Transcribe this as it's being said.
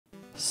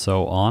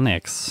So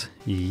Onix,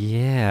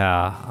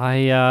 yeah,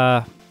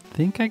 I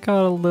think I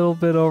got a little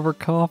bit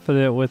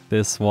overconfident with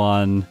this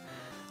one.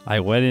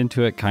 I went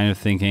into it kind of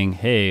thinking,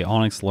 hey,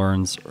 Onix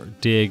learns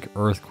Dig,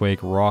 Earthquake,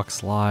 Rock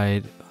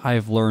Slide.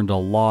 I've learned a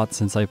lot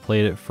since I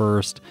played it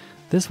first.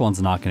 This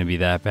one's not going to be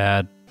that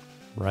bad,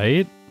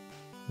 right?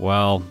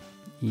 Well,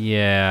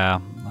 yeah.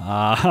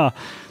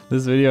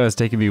 This video has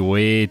taken me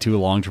way too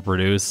long to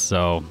produce,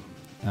 so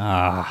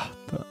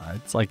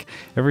it's like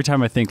every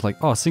time I think like,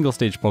 oh, single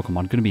stage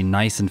Pokemon gonna be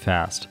nice and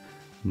fast.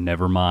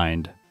 Never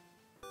mind.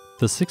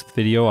 The 6th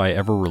video I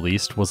ever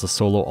released was a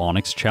solo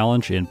Onix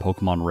challenge in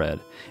Pokemon Red,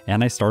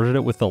 and I started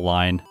it with the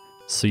line,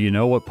 so you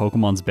know what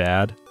Pokemon's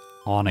bad?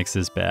 Onix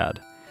is bad.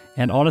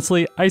 And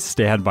honestly, I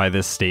stand by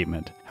this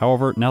statement.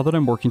 However, now that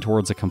I'm working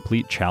towards a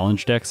complete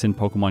challenge dex in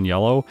Pokemon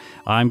Yellow,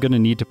 I'm going to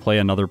need to play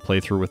another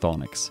playthrough with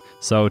Onix.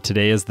 So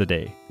today is the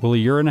day. Will a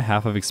year and a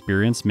half of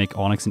experience make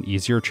Onix an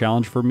easier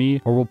challenge for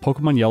me, or will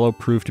Pokemon Yellow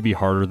prove to be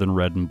harder than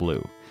Red and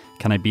Blue?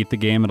 Can I beat the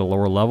game at a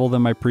lower level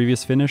than my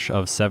previous finish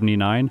of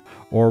 79,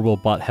 or will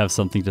Butt have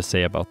something to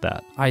say about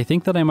that? I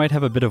think that I might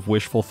have a bit of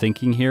wishful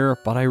thinking here,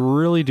 but I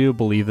really do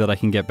believe that I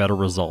can get better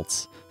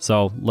results.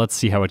 So let's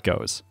see how it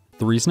goes.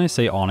 The reason I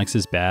say Onix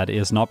is bad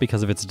is not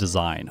because of its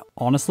design.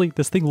 Honestly,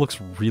 this thing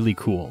looks really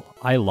cool.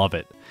 I love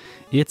it.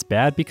 It's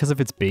bad because of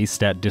its base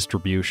stat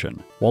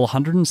distribution. While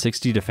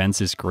 160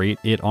 defense is great,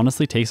 it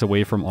honestly takes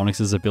away from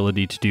Onix's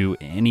ability to do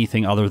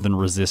anything other than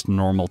resist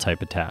normal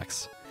type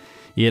attacks.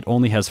 It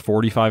only has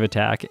 45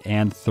 attack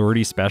and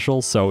 30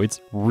 special, so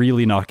it's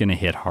really not going to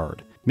hit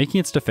hard.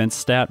 Making its defense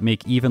stat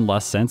make even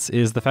less sense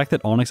is the fact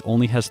that Onix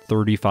only has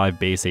 35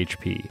 base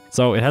HP.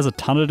 So it has a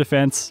ton of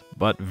defense,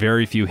 but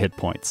very few hit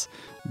points.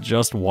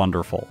 Just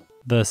wonderful.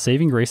 The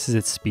saving grace is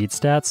its speed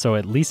stat, so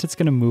at least it's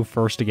going to move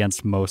first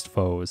against most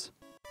foes.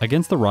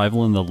 Against the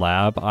rival in the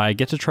lab, I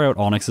get to try out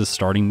Onix's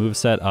starting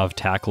moveset of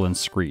Tackle and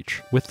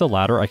Screech. With the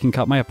latter, I can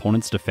cut my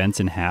opponent's defense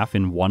in half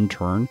in one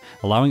turn,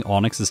 allowing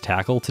Onix's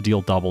Tackle to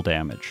deal double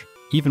damage.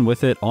 Even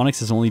with it,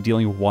 Onix is only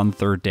dealing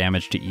 1/3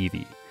 damage to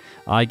Eevee.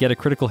 I get a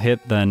critical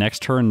hit the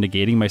next turn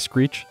negating my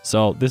Screech,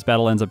 so this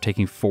battle ends up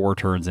taking 4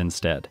 turns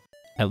instead.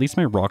 At least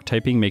my rock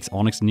typing makes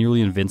Onix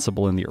nearly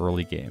invincible in the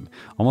early game.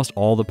 Almost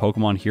all the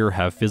Pokemon here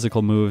have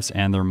physical moves,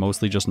 and they're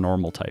mostly just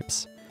normal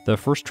types. The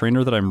first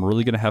trainer that I'm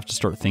really going to have to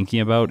start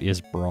thinking about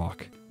is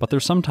Brock. But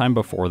there's some time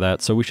before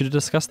that, so we should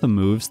discuss the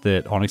moves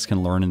that Onix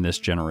can learn in this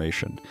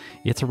generation.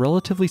 It's a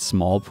relatively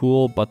small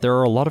pool, but there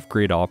are a lot of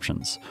great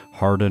options.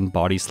 Harden,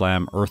 Body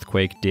Slam,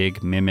 Earthquake,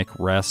 Dig, Mimic,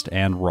 Rest,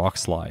 and Rock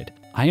Slide.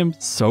 I am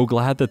so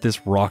glad that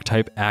this rock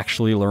type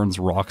actually learns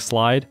Rock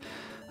Slide.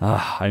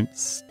 I'm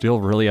still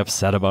really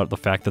upset about the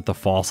fact that the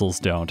fossils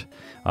don't.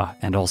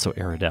 And also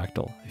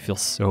Aerodactyl. I feel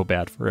so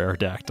bad for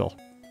Aerodactyl.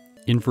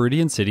 In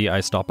Viridian City,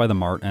 I stop by the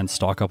mart and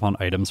stock up on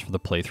items for the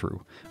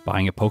playthrough.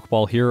 Buying a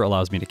Pokeball here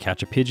allows me to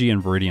catch a Pidgey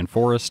in Viridian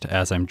Forest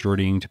as I'm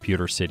journeying to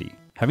Pewter City.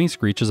 Having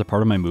Screech as a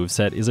part of my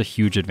moveset is a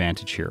huge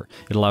advantage here.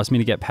 It allows me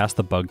to get past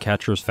the bug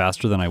catchers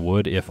faster than I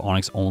would if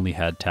Onix only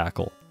had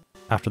Tackle.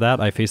 After that,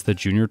 I face the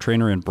junior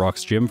trainer in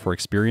Brock's gym for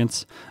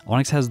experience.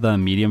 Onix has the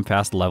medium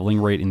fast leveling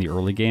rate in the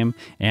early game,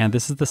 and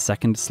this is the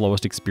second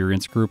slowest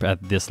experience group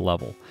at this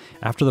level.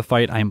 After the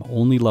fight, I'm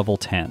only level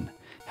 10.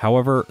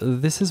 However,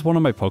 this is one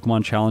of my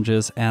Pokemon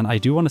challenges, and I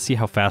do want to see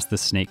how fast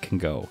this snake can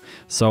go.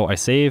 So I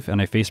save, and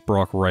I face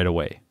Brock right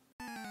away.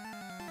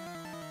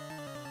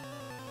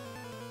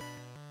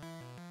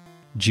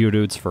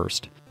 Geodude's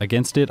first.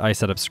 Against it, I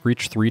set up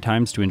Screech 3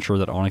 times to ensure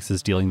that Onix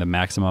is dealing the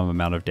maximum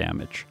amount of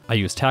damage. I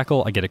use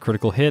Tackle, I get a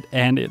critical hit,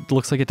 and it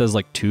looks like it does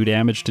like 2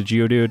 damage to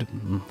Geodude.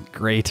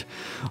 Great.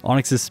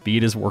 Onix's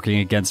speed is working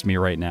against me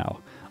right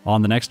now.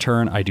 On the next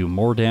turn, I do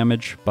more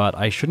damage, but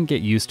I shouldn't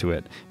get used to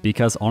it,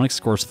 because Onix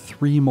scores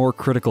 3 more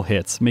critical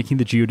hits, making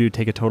the Geodude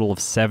take a total of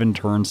 7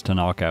 turns to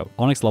knock out.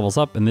 Onix levels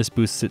up, and this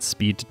boosts its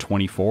speed to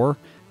 24.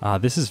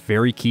 This is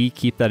very key,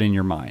 keep that in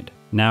your mind.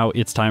 Now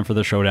it's time for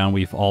the showdown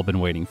we've all been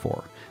waiting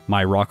for.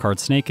 My Rock Hard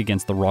Snake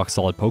against the Rock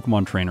Solid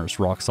Pokemon Trainer's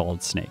Rock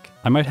Solid Snake.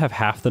 I might have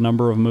half the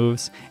number of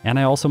moves, and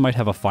I also might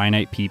have a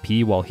finite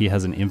PP while he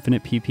has an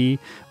infinite PP,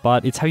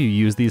 but it's how you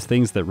use these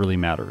things that really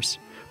matters.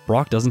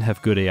 Brock doesn't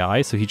have good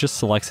AI, so he just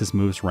selects his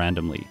moves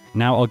randomly.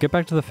 Now I'll get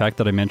back to the fact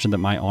that I mentioned that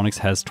my Onix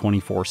has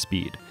 24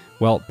 speed.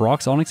 Well,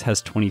 Brock's Onix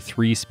has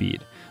 23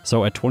 speed,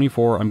 so at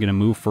 24 I'm going to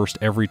move first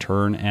every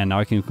turn, and now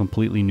I can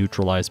completely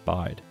neutralize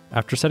Bide.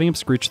 After setting up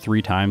Screech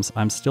 3 times,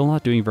 I'm still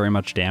not doing very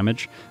much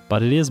damage,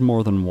 but it is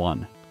more than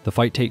 1. The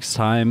fight takes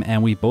time,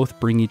 and we both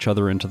bring each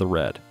other into the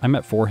red. I'm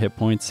at 4 hit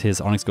points,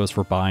 his Onix goes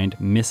for Bind,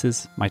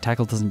 misses, my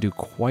Tackle doesn't do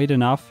quite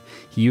enough,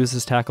 he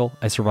uses Tackle,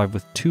 I survive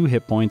with 2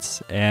 hit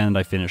points, and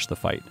I finish the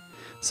fight.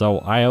 So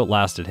I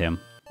outlasted him.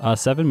 A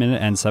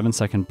 7-minute and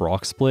 7-second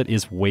Brock split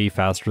is way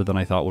faster than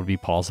I thought would be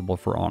possible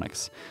for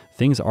Onix.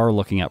 Things are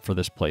looking up for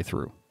this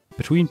playthrough.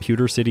 Between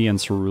Pewter City and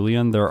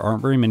Cerulean, there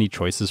aren't very many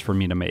choices for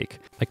me to make.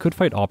 I could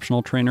fight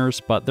optional trainers,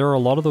 but there are a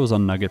lot of those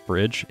on Nugget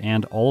Bridge,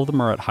 and all of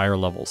them are at higher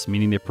levels,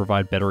 meaning they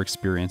provide better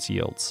experience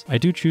yields. I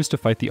do choose to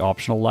fight the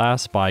optional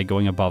lass by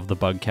going above the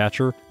bug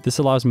catcher. This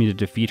allows me to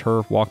defeat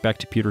her, walk back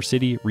to Pewter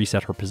City,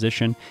 reset her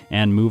position,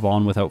 and move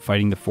on without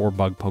fighting the 4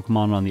 bug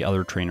Pokemon on the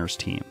other trainer's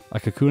team. A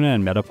Kakuna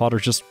and Metapod are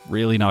just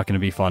really not going to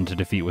be fun to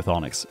defeat with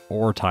Onix,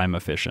 or time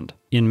efficient.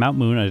 In Mount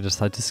Moon, I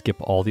decided to skip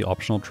all the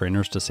optional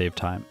trainers to save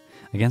time.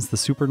 Against the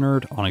Super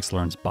Nerd, Onix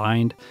learns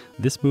Bind.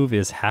 This move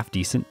is half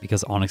decent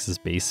because Onix's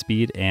base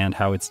speed and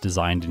how it's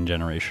designed in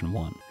Generation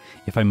 1.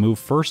 If I move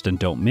first and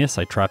don't miss,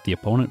 I trap the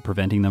opponent,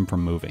 preventing them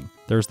from moving.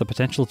 There's the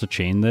potential to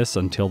chain this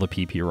until the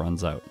PP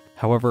runs out.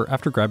 However,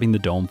 after grabbing the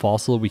Dome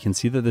Fossil, we can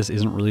see that this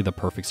isn't really the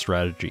perfect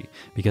strategy,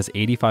 because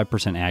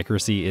 85%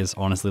 accuracy is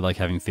honestly like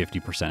having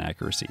 50%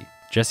 accuracy.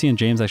 Jesse and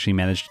James actually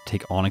managed to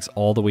take Onix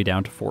all the way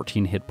down to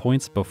 14 hit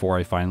points before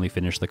I finally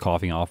finished the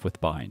coughing off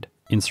with Bind.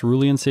 In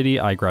Cerulean City,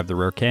 I grab the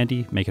rare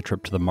candy, make a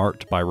trip to the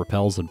mart to buy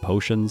repels and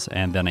potions,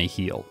 and then I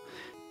heal.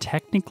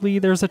 Technically,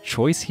 there's a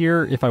choice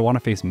here if I want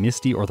to face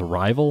Misty or the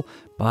rival,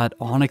 but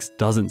Onix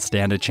doesn't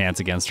stand a chance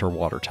against her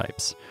water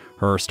types.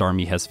 Her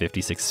Starmie has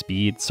 56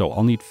 speed, so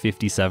I'll need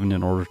 57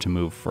 in order to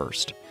move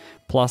first.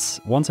 Plus,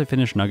 once I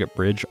finish Nugget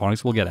Bridge,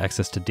 Onix will get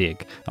access to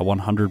Dig, a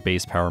 100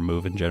 base power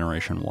move in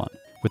Generation 1.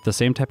 With the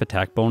same type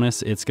attack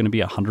bonus, it's going to be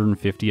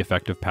 150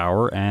 effective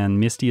power, and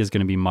Misty is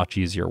going to be much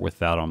easier with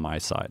that on my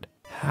side.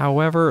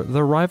 However,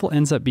 the rival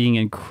ends up being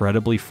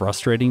incredibly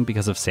frustrating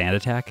because of Sand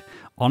Attack.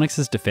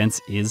 Onix's defense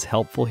is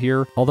helpful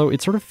here, although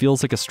it sort of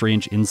feels like a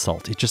strange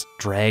insult. It just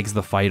drags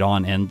the fight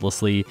on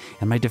endlessly,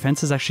 and my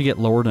defenses actually get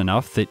lowered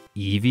enough that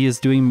Eevee is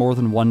doing more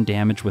than 1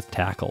 damage with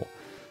Tackle.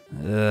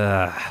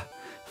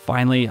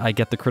 Finally, I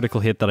get the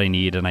critical hit that I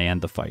need and I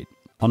end the fight.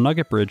 On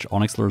Nugget Bridge,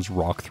 Onix learns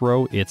Rock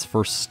Throw, its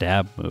first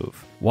stab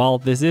move. While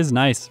this is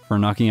nice for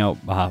knocking out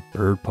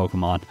bird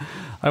Pokemon,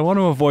 I want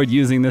to avoid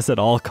using this at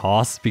all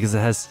costs because it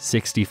has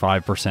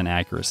 65%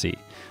 accuracy.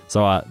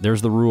 So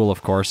there's the rule,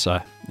 of course.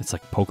 It's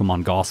like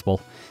Pokemon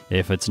Gospel.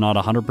 If it's not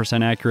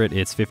 100% accurate,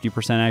 it's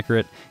 50%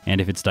 accurate,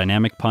 and if it's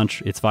Dynamic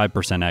Punch, it's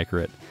 5%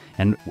 accurate.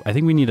 And I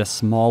think we need a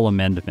small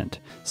amendment.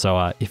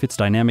 So if it's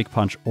Dynamic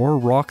Punch or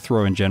Rock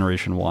Throw in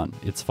Generation 1,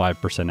 it's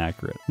 5%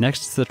 accurate.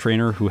 Next is the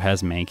trainer who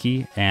has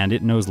Mankey, and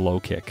it knows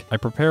Low Kick. I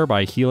prepare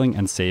by healing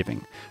and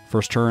saving.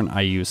 First turn,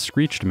 I use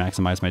Screech to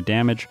maximize my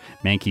damage.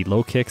 Mankey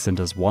low kicks and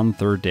does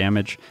 1/3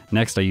 damage.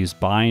 Next, I use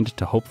Bind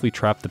to hopefully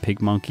trap the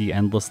Pig Monkey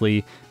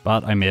endlessly,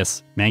 but I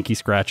miss. Mankey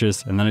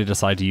scratches, and then I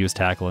decide to use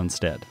Tackle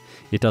instead.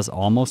 It does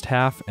almost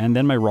half, and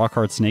then my Rock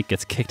Hard Snake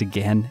gets kicked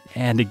again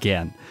and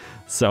again.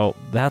 So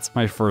that's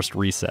my first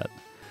reset.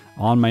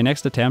 On my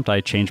next attempt, I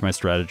change my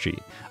strategy.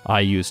 I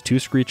use 2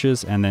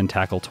 Screeches and then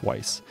Tackle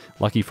twice.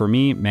 Lucky for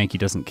me, Mankey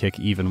doesn't kick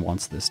even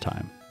once this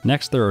time.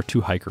 Next, there are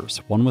 2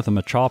 hikers, one with a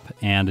Machop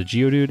and a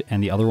Geodude,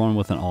 and the other one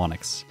with an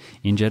Onix.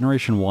 In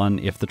Generation 1,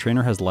 if the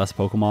trainer has less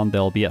Pokemon,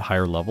 they'll be at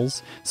higher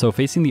levels, so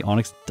facing the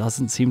Onix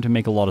doesn't seem to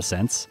make a lot of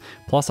sense.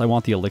 Plus, I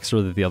want the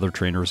elixir that the other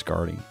trainer is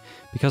guarding.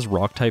 Because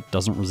Rock type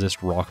doesn't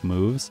resist Rock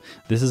moves,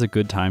 this is a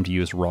good time to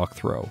use Rock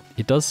Throw.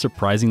 It does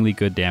surprisingly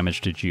good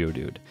damage to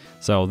Geodude,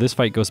 so this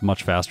fight goes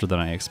much faster than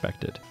I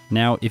expected.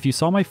 Now, if you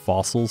saw my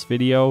Fossils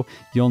video,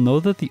 you'll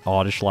know that the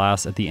Oddish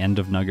Lass at the end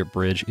of Nugget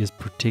Bridge is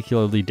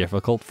particularly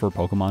difficult for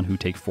Pokemon who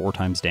take 4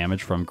 times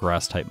damage from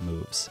Grass type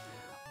moves.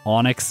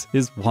 Onix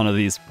is one of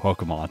these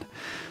Pokemon.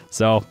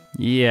 So,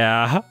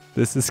 yeah,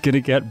 this is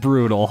gonna get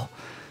brutal.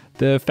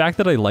 The fact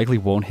that I likely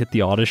won't hit the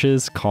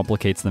Oddishes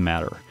complicates the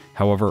matter.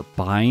 However,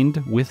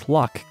 Bind, with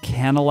luck,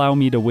 can allow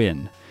me to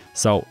win.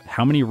 So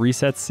how many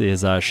resets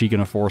is she going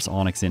to force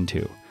Onix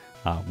into?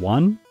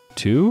 1,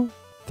 2,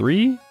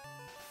 3,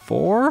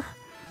 4?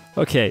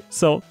 Okay,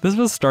 so this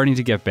was starting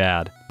to get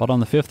bad, but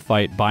on the 5th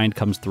fight, Bind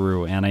comes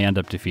through and I end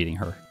up defeating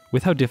her.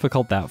 With how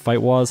difficult that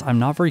fight was, I'm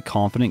not very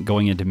confident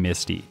going into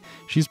Misty.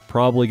 She's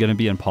probably going to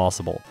be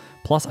impossible.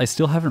 Plus, I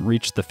still haven't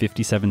reached the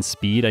 57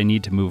 speed I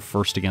need to move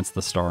first against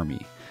the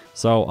Starmie.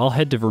 So I'll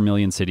head to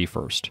Vermilion City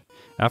first.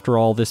 After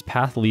all, this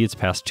path leads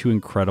past 2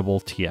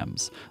 incredible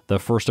TMs, the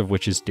first of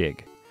which is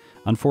Dig.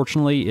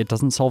 Unfortunately, it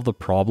doesn't solve the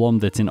problem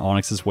that's in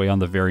Onix's way on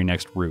the very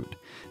next route.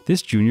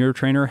 This junior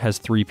trainer has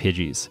 3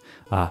 Pidgeys,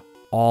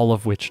 all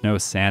of which know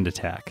Sand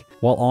Attack.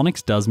 While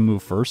Onix does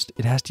move first,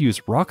 it has to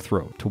use Rock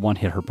Throw to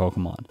one-hit her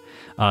Pokemon.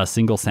 A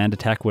single Sand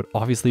Attack would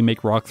obviously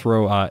make Rock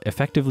Throw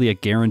effectively a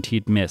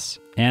guaranteed miss,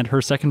 and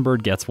her second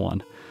bird gets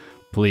one.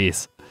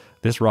 Please,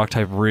 this Rock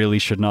type really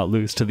should not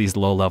lose to these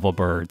low-level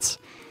birds.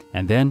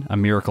 And then a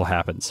miracle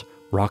happens.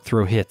 Rock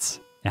Throw hits,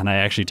 and I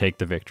actually take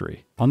the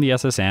victory. On the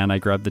SSN, I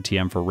grab the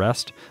TM for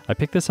Rest. I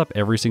pick this up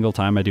every single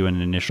time I do an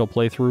initial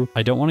playthrough.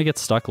 I don't want to get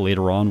stuck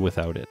later on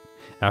without it.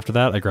 After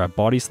that, I grab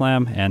Body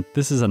Slam, and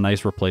this is a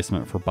nice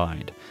replacement for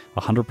Bind.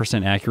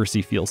 100%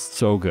 accuracy feels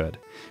so good.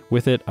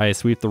 With it, I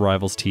sweep the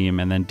rival's team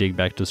and then dig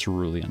back to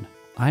Cerulean.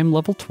 I'm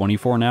level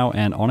 24 now,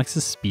 and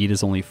Onix's speed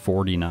is only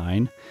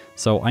 49,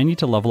 so I need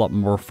to level up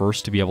more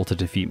first to be able to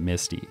defeat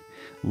Misty.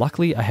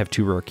 Luckily, I have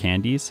 2 rare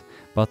candies,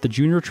 but the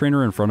junior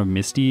trainer in front of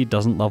Misty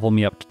doesn't level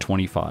me up to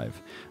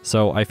 25,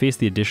 so I face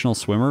the additional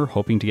swimmer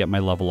hoping to get my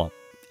level up.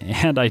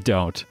 And I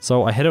don't.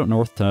 So I head out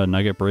north to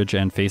Nugget Bridge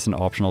and face an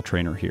optional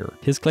trainer here.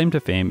 His claim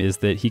to fame is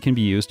that he can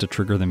be used to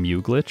trigger the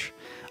Mew glitch.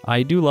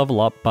 I do level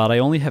up, but I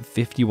only have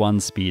 51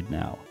 speed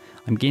now.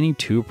 I'm gaining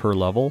 2 per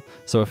level,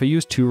 so if I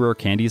use 2 rare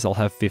candies, I'll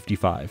have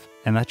 55,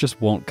 and that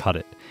just won't cut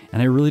it.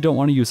 And I really don't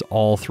want to use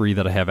all 3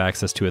 that I have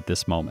access to at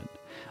this moment.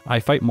 I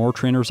fight more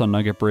trainers on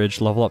Nugget Bridge,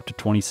 level up to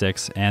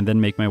 26, and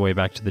then make my way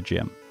back to the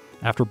gym.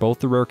 After both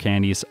the rare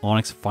candies,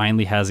 Onix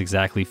finally has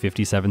exactly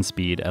 57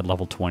 speed at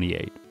level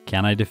 28.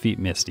 Can I defeat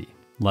Misty?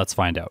 Let's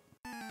find out.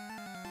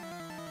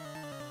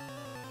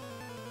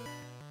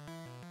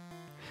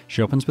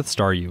 She opens with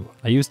Staryu.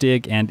 I use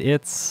Dig, and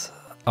it's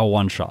a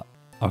one-shot.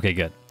 Okay,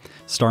 good.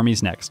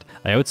 Starmie's next.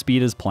 I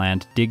outspeed as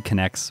planned, Dig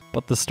connects,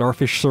 but the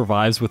starfish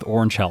survives with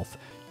orange health,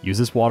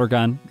 uses Water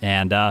Gun,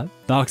 and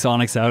knocks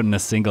Onix out in a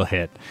single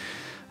hit.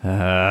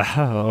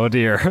 Oh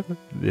dear,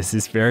 this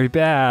is very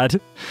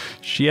bad.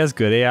 She has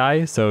good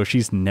AI, so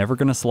she's never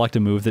going to select a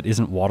move that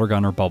isn't Water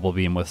Gun or Bubble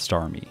Beam with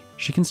Starmie.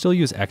 She can still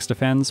use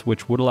X-Defense,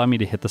 which would allow me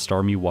to hit the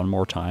Starmie one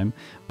more time,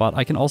 but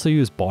I can also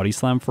use Body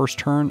Slam first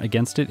turn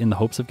against it in the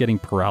hopes of getting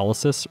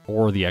Paralysis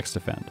or the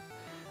X-Defend.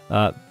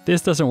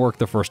 This doesn't work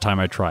the first time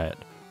I try it,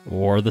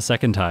 or the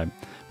second time,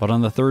 but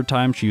on the third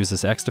time she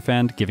uses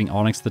X-Defend, giving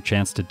Onix the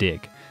chance to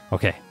dig.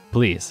 Okay,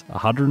 please,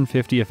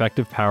 150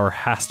 effective power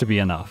has to be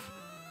enough.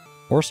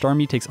 Or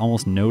Starmie takes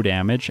almost no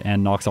damage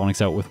and knocks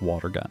Onix out with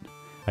Water Gun.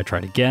 I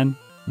tried again,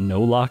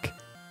 no luck,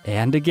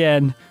 and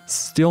again,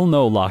 still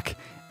no luck,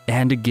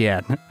 and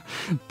again.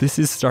 This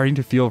is starting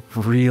to feel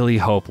really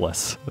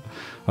hopeless.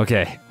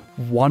 Okay,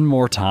 one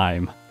more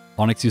time.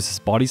 Onix uses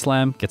Body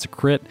Slam, gets a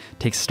crit,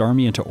 takes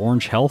Starmie into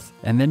orange health,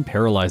 and then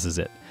paralyzes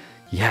it.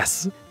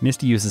 Yes!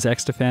 Misty uses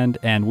X-Defend,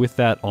 and with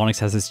that, Onix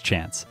has his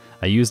chance.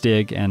 I use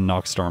Dig and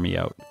knock Starmie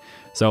out.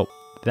 So,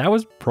 that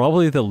was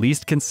probably the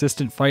least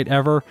consistent fight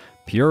ever.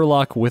 Pure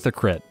luck with a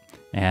crit.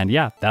 And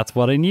yeah, that's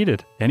what I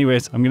needed.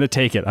 Anyways, I'm gonna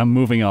take it. I'm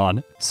moving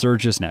on.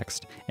 Surge is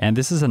next. And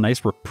this is a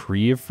nice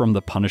reprieve from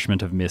the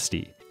punishment of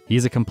Misty.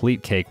 He's a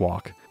complete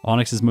cakewalk.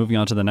 Onix is moving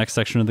on to the next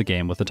section of the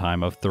game with a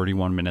time of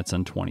 31 minutes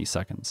and 20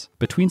 seconds.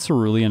 Between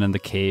Cerulean and the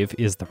cave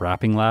is the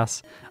Wrapping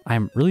Lass.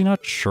 I'm really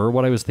not sure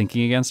what I was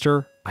thinking against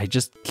her. I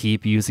just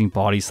keep using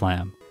Body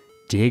Slam.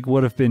 Dig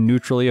would have been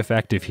neutrally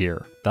effective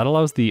here. That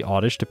allows the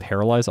Oddish to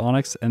paralyze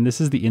Onix, and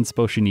this is the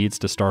inspo she needs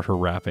to start her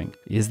wrapping.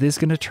 Is this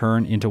going to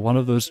turn into one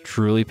of those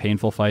truly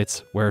painful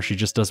fights where she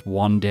just does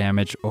 1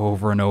 damage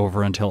over and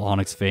over until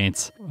Onix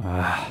faints?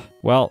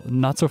 Well,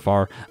 not so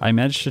far. I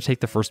managed to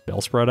take the first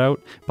Bellsprout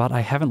out, but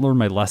I haven't learned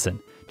my lesson.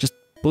 Just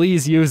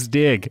please use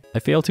Dig. I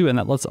fail to, and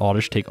that lets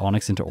Oddish take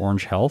Onix into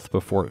orange health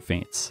before it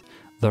faints.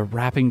 The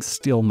wrapping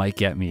still might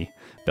get me.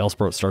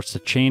 Bellsprout starts to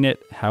chain it,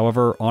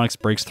 however, Onix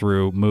breaks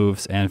through,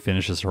 moves, and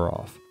finishes her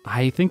off.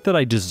 I think that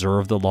I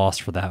deserve the loss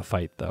for that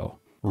fight, though.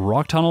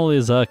 Rock Tunnel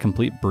is a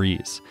complete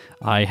breeze.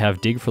 I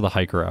have Dig for the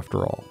hiker after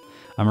all.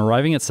 I'm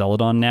arriving at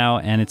Celadon now,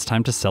 and it's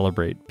time to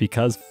celebrate,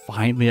 because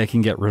finally I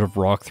can get rid of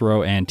Rock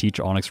Throw and teach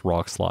Onix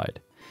Rock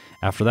Slide.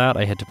 After that,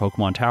 I head to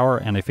Pokemon Tower,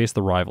 and I face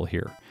the rival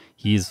here.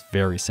 He's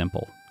very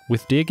simple.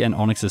 With Dig and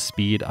Onix's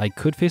speed, I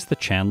could face the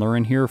Chandler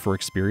in here for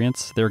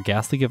experience. Their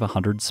Ghastly give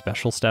 100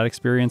 special stat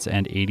experience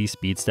and 80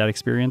 speed stat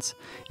experience.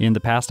 In the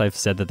past, I've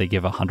said that they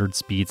give 100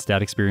 speed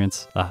stat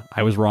experience.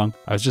 I was wrong.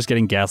 I was just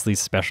getting Ghastly's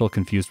special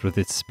confused with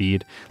its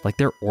speed. Like,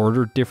 they're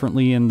ordered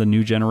differently in the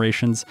new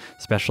generations.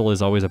 Special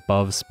is always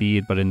above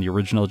speed, but in the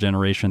original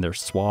generation, they're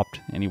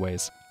swapped.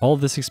 Anyways, all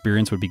of this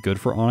experience would be good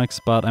for Onix,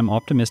 but I'm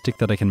optimistic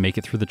that I can make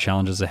it through the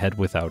challenges ahead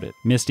without it.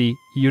 Misty,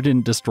 you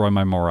didn't destroy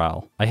my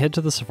morale. I head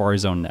to the Safari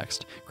Zone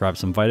next. Grab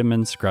some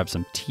vitamins, grab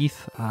some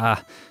teeth.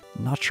 Not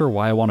sure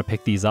why I want to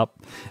pick these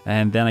up.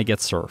 And then I get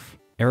Surf.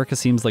 Erica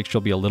seems like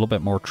she'll be a little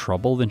bit more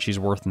trouble than she's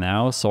worth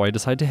now, so I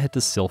decide to head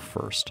to Sylph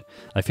first.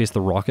 I face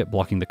the Rocket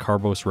blocking the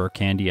Carbos, Rare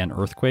Candy, and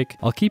Earthquake.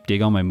 I'll keep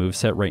Dig on my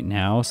moveset right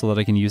now so that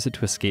I can use it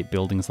to escape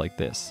buildings like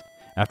this.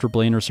 After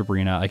Blaine or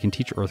Sabrina, I can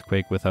teach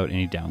Earthquake without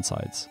any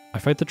downsides. I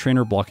fight the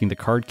trainer blocking the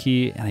card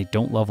key, and I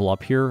don't level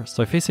up here,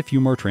 so I face a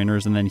few more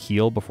trainers and then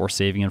heal before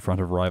saving in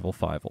front of Rival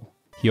Fivel.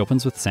 He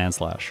opens with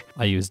Sandslash.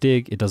 I use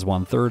Dig, it does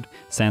 1/3.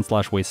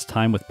 Sandslash wastes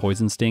time with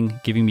Poison Sting,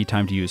 giving me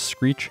time to use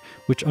Screech,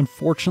 which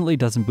unfortunately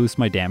doesn't boost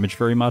my damage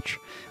very much.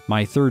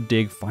 My third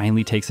Dig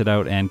finally takes it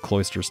out, and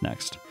Cloyster's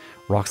next.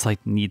 Rock Slide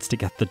needs to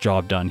get the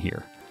job done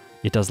here.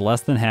 It does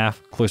less than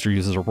half, Cloyster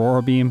uses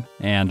Aurora Beam,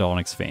 and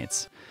Onix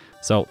faints.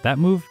 So that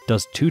move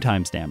does 2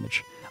 times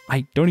damage.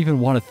 I don't even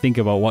want to think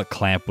about what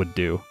Clamp would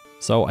do.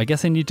 So I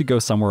guess I need to go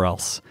somewhere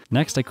else.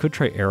 Next, I could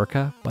try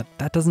Erica, but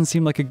that doesn't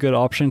seem like a good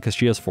option because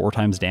she has 4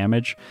 times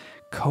damage.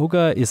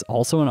 Koga is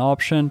also an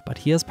option, but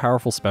he has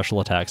powerful special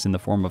attacks in the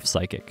form of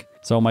Psychic.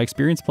 So my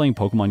experience playing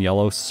Pokemon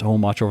Yellow so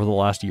much over the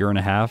last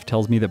 1.5 years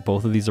tells me that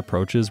both of these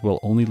approaches will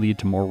only lead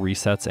to more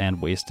resets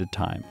and wasted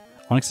time.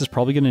 Onix is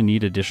probably going to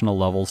need additional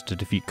levels to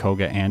defeat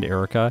Koga and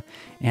Erica,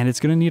 and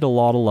it's going to need a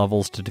lot of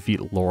levels to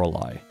defeat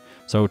Lorelei.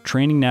 So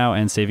training now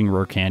and saving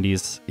rare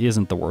candies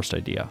isn't the worst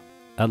idea.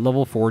 At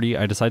level 40,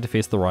 I decide to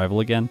face the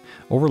rival again.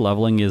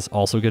 Over-leveling is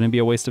also going to be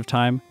a waste of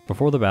time.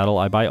 Before the battle,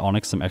 I buy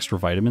Onix some extra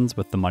vitamins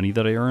with the money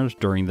that I earned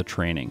during the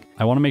training.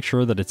 I want to make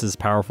sure that it's as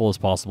powerful as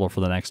possible for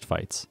the next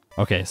fights.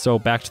 Okay, so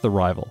back to the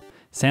rival.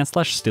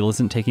 Sandslash still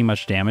isn't taking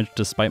much damage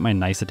despite my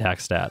nice attack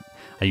stat.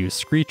 I use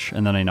Screech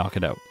and then I knock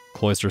it out.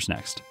 Cloyster's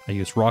next. I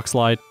use Rock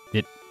Slide.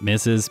 It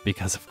misses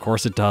because of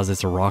course it does,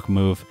 it's a rock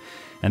move.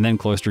 And then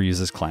Cloyster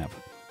uses Clamp.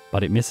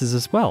 But it misses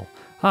as well.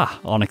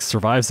 Onix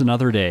survives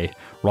another day.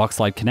 Rock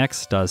Slide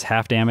connects, does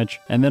half damage,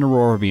 and then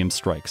Aurora Beam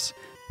strikes.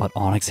 But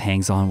Onix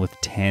hangs on with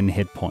 10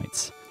 hit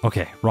points.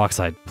 Okay, Rock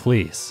Slide,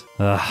 please.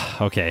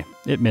 Okay,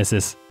 it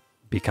misses.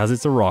 Because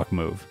it's a rock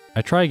move.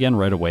 I try again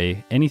right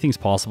away. Anything's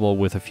possible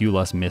with a few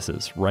less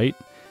misses, right?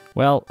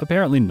 Well,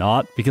 apparently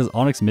not, because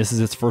Onix misses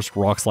its first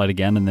Rock Slide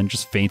again and then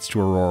just faints to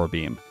Aurora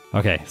Beam.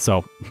 Okay,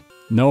 so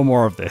no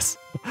more of this.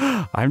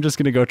 I'm just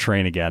gonna go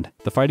train again.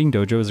 The fighting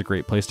dojo is a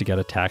great place to get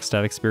attack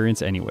stat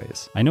experience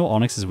anyways. I know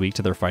Onix is weak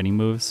to their fighting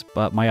moves,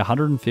 but my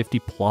 150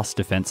 plus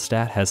defense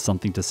stat has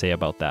something to say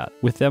about that.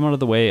 With them out of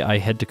the way, I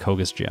head to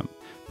Koga's gym.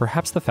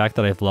 Perhaps the fact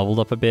that I've leveled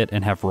up a bit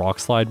and have Rock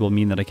Slide will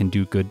mean that I can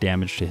do good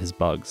damage to his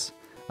bugs.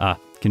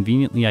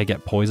 Conveniently I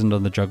get poisoned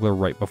on the juggler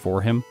right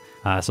before him,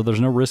 so there's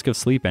no risk of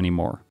sleep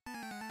anymore.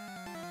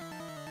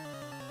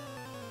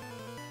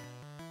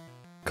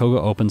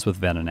 Koga opens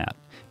with Venonat.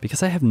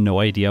 Because I have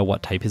no idea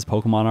what type his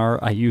Pokemon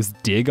are, I use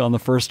Dig on the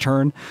first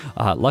turn.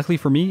 Luckily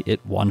for me,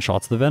 it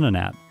one-shots the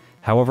Venonat.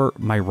 However,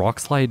 my Rock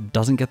Slide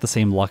doesn't get the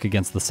same luck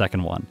against the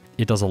second one.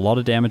 It does a lot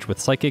of damage with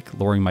Psychic,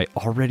 lowering my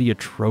already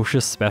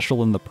atrocious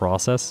special in the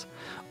process.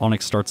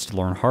 Onix starts to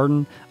learn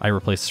Harden, I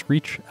replace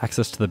Screech,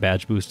 access to the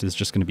badge boost is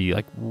just going to be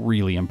like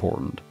really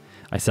important.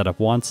 I set up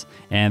once,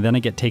 and then I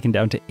get taken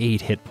down to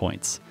 8 hit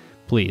points.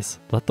 Please,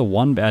 let the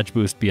one badge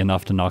boost be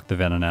enough to knock the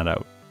Venonat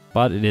out.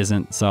 But it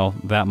isn't, so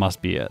that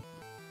must be it.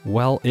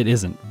 Well, it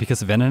isn't,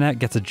 because Venonat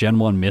gets a Gen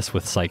 1 miss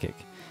with Psychic.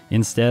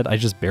 Instead, I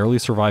just barely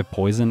survive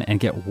Poison and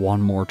get one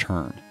more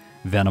turn.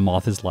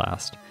 Venomoth is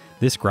last.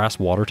 This grass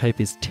water type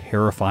is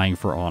terrifying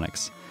for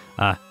Onix.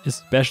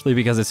 Especially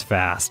because it's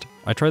fast.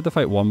 I tried the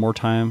fight one more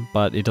time,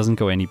 but it doesn't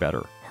go any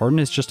better. Harden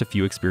is just a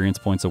few experience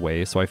points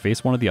away, so I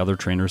face one of the other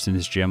trainers in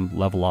his gym,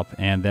 level up,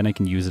 and then I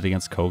can use it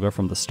against Koga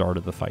from the start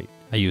of the fight.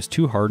 I use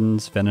 2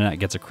 Hardens, Venonat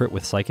gets a crit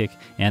with Psychic,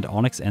 and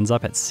Onix ends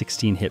up at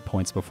 16 hit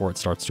points before it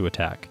starts to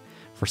attack.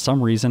 For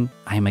some reason,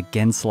 I am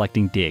again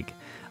selecting Dig.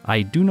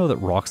 I do know that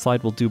Rock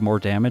Slide will do more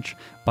damage,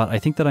 but I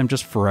think that I'm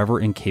just forever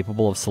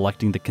incapable of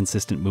selecting the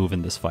consistent move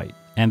in this fight.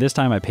 And this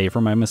time I pay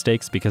for my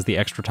mistakes because the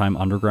extra time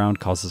underground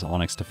causes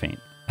Onix to faint.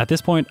 At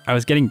this point, I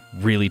was getting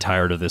really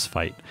tired of this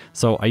fight,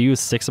 so I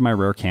used 6 of my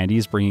rare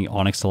candies, bringing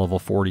Onix to level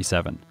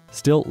 47.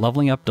 Still,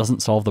 leveling up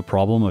doesn't solve the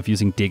problem of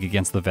using Dig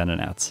against the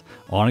Venonats.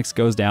 Onix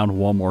goes down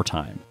one more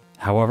time.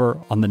 However,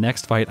 on the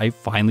next fight, I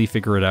finally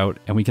figure it out,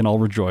 and we can all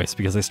rejoice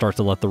because I start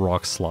to let the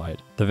rocks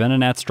slide. The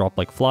Venonats drop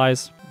like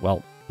flies,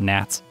 well,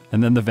 gnats,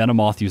 and then the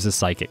Venomoth uses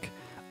Psychic.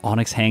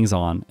 Onix hangs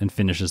on and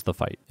finishes the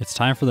fight. It's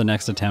time for the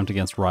next attempt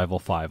against Rival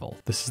Fivel.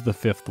 This is the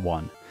 5th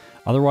one,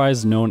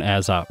 otherwise known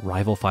as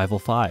Rival Fivel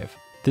 5.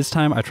 This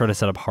time I try to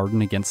set up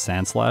Harden against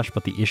Sandslash,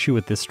 but the issue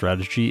with this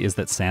strategy is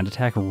that Sand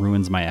Attack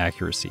ruins my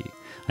accuracy.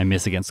 I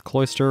miss against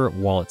Cloyster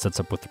while it sets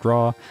up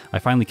Withdraw. I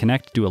finally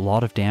connect, do a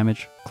lot of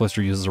damage.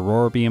 Cloyster uses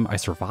Aurora Beam, I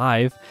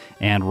survive,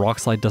 and Rock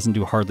Slide doesn't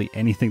do hardly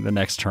anything the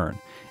next turn.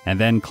 And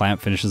then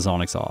Clamp finishes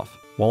Onix off.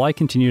 While I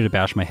continue to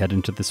bash my head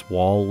into this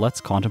wall,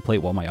 let's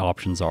contemplate what my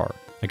options are.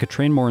 I could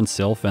train more in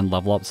Sylph and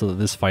level up so that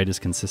this fight is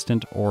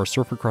consistent, or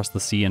surf across the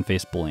sea and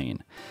face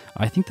Blaine.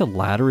 I think the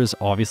latter is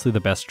obviously the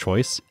best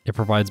choice. It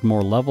provides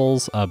more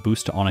levels, a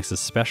boost to Onix's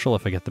special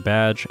if I get the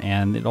badge,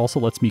 and it also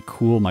lets me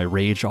cool my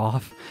rage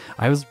off.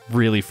 I was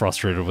really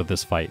frustrated with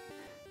this fight.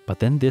 But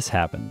then this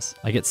happens.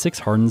 I get 6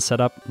 Hardens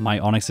set up, my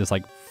Onix is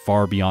like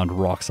far beyond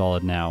rock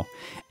solid now,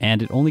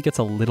 and it only gets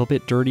a little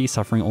bit dirty,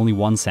 suffering only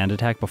 1 Sand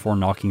Attack before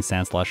knocking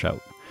Sandslash out.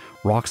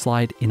 Rock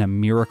Slide, in a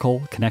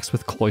miracle, connects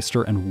with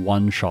Cloyster and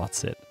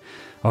one-shots it.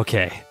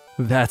 Okay,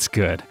 that's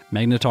good.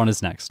 Magneton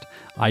is next.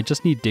 I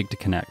just need Dig to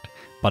connect,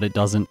 but it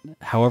doesn't.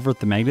 However,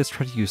 the Magnets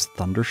try to use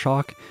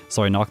Thundershock,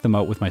 so I knock them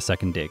out with my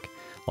second Dig.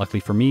 Luckily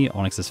for me,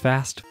 Onix is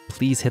fast.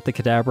 Please hit the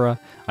Kadabra.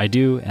 I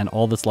do, and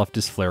all that's left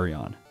is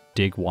Flareon.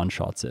 Dig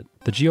one-shots it.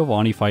 The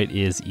Giovanni fight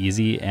is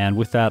easy, and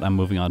with that, I'm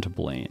moving on to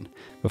Blaine.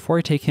 Before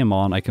I take him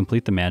on, I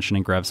complete the mansion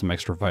and grab some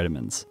extra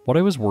vitamins. What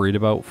I was worried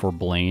about for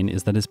Blaine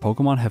is that his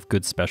Pokemon have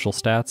good special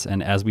stats,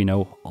 and as we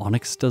know,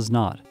 Onix does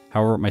not.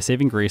 However, my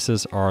saving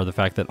graces are the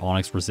fact that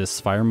Onix resists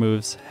fire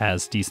moves,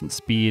 has decent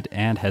speed,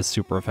 and has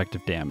super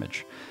effective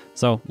damage.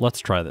 So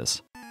let's try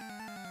this.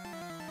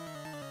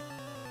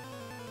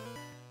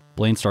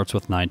 Blaine starts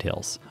with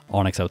Ninetales.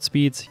 Onix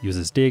outspeeds,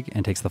 uses Dig,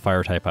 and takes the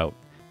fire type out.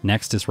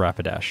 Next is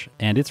Rapidash,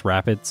 and it's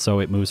rapid,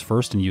 so it moves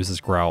first and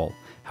uses Growl.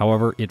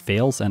 However, it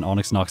fails and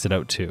Onix knocks it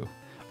out too.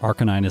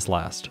 Arcanine is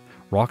last.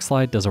 Rock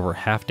Slide does over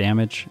half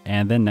damage,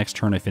 and then next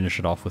turn I finish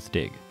it off with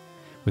Dig.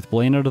 With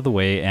Blaine out of the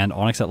way and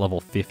Onix at level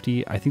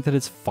 50, I think that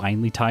it's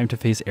finally time to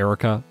face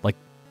Erica. Like,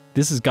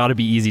 this has got to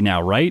be easy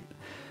now, right?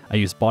 I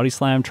use Body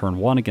Slam turn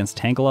 1 against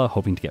Tangela,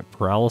 hoping to get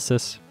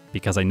Paralysis,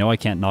 because I know I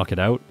can't knock it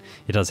out.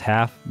 It does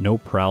half, no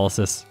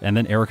Paralysis, and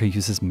then Erica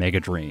uses Mega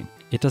Drain.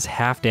 It does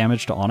half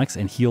damage to Onix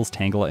and heals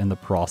Tangela in the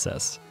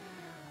process.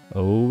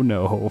 Oh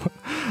no.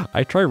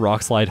 I try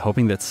Rock Slide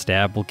hoping that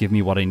Stab will give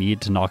me what I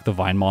need to knock the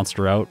Vine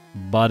Monster out,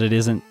 but it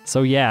isn't.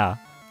 So yeah,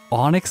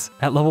 Onix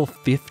at level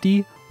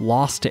 50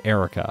 lost to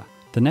Erica.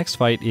 The next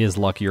fight is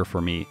luckier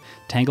for me.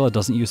 Tangela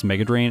doesn't use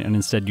Mega Drain and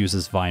instead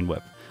uses Vine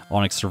Whip.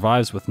 Onix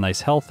survives with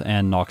nice health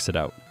and knocks it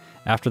out.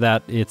 After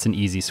that, it's an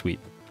easy sweep.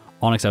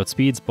 Onix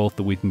outspeeds both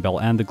the Weeping Bell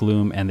and the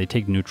Gloom, and they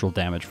take neutral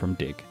damage from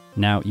Dig.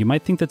 Now, you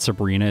might think that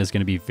Sabrina is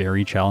going to be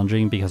very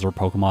challenging because her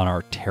Pokemon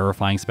are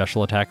terrifying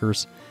special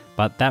attackers,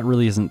 but that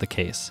really isn't the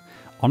case.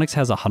 Onix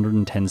has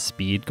 110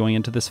 speed going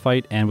into this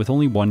fight, and with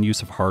only one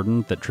use of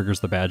Harden that triggers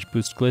the badge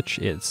boost glitch,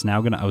 it's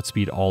now going to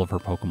outspeed all of her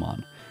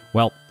Pokemon.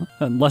 Well,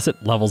 unless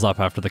it levels up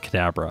after the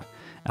Kadabra.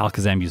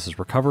 Alakazam uses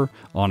Recover,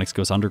 Onix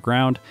goes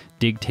underground,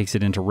 Dig takes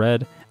it into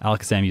red,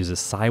 Alakazam uses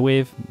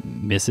Psywave,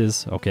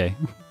 misses, okay,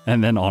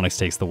 and then Onix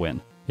takes the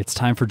win. It's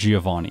time for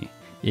Giovanni.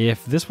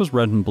 If this was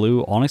red and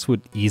blue, Onix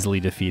would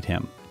easily defeat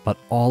him, but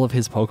all of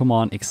his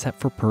Pokemon except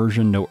for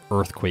Persian know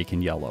Earthquake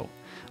in yellow.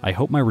 I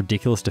hope my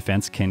ridiculous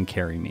defense can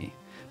carry me.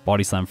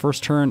 Body Slam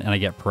first turn and I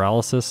get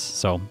Paralysis,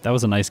 so that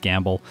was a nice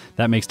gamble.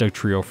 That makes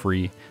Dugtrio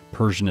free.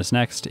 Persian is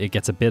next. It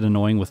gets a bit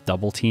annoying with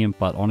Double Team,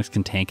 but Onix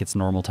can tank its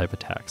normal type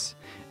attacks.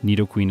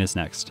 Nidoqueen is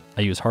next.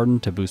 I use Harden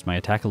to boost my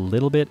attack a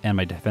little bit and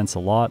my defense a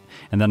lot,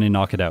 and then I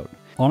knock it out.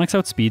 Onix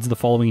outspeeds the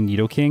following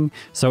Nidoking,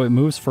 so it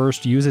moves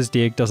first, uses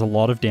Dig, does a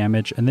lot of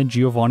damage, and then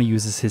Giovanni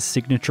uses his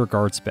signature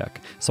guard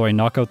spec, so I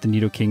knock out the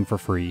Nidoking for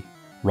free.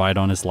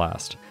 Rhydon is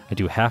last. I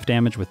do half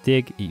damage with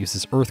Dig, it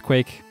uses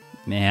Earthquake,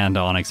 and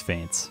Onix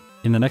faints.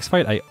 In the next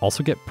fight, I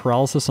also get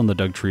Paralysis on the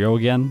Dugtrio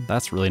again.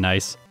 That's really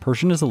nice.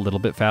 Persian is a little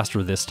bit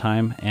faster this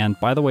time, and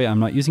by the way, I'm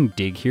not using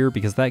Dig here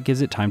because that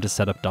gives it time to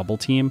set up Double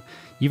Team.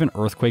 Even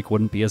Earthquake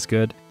wouldn't be as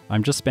good.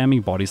 I'm just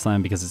spamming Body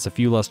Slam because it's a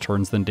few less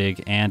turns than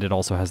Dig, and it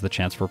also has the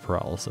chance for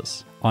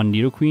Paralysis. On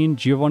Nidoqueen,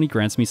 Giovanni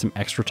grants me some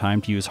extra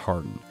time to use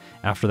Harden.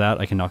 After that,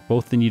 I can knock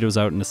both the Nidos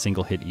out in a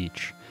single hit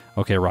each.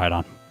 Okay,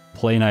 Rhydon.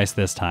 Play nice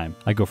this time.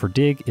 I go for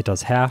Dig, it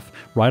does half,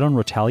 Rhydon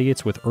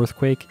retaliates with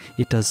Earthquake,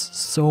 it does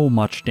so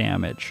much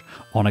damage.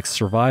 Onix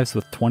survives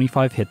with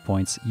 25 hit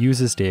points,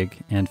 uses Dig,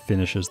 and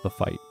finishes the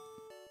fight.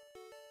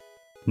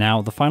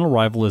 Now, the final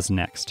rival is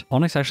next.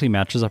 Onix actually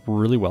matches up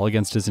really well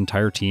against his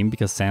entire team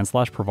because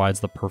Sandslash provides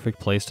the perfect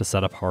place to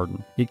set up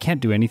Harden. It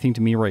can't do anything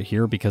to me right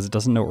here because it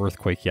doesn't know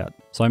Earthquake yet,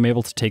 so I'm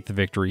able to take the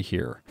victory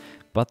here.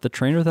 But the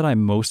trainer that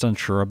I'm most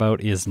unsure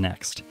about is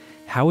next.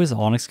 How is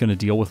Onix going to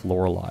deal with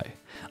Lorelei?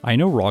 I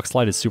know Rock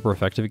Slide is super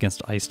effective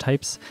against ice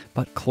types,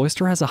 but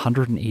Cloyster has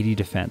 180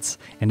 defense,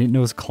 and it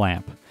knows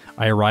Clamp.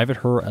 I arrive at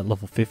her at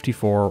level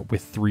 54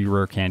 with 3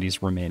 rare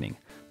candies remaining.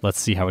 Let's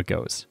see how it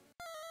goes.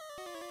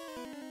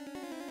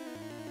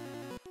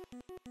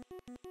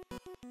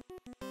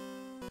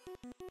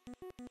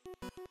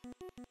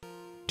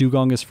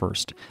 Dugong is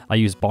first. I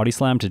use Body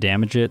Slam to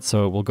damage it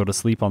so it will go to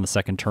sleep on the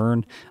second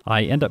turn.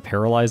 I end up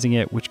paralyzing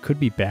it, which could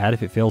be bad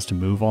if it fails to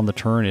move on the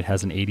turn. It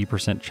has an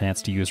 80%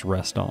 chance to use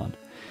Rest on.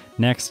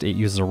 Next, it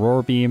uses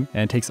Aurora Beam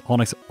and takes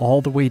Onix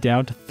all the way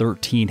down to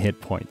 13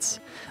 hit points.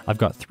 I've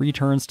got 3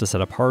 turns to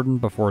set up Harden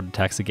before it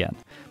attacks again.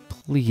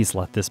 Please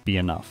let this be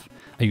enough.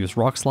 I use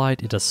Rock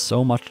Slide, it does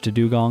so much to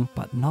Dugong,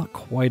 but not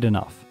quite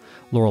enough.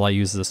 Lorelei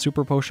uses a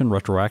Super Potion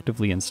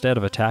retroactively instead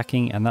of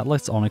attacking, and that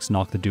lets Onix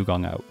knock the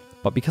Dugong out.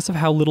 But because of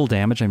how little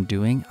damage I'm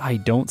doing, I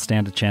don't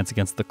stand a chance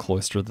against the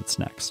Cloyster that's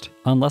next.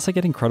 Unless I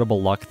get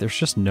incredible luck, there's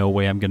just no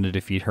way I'm going to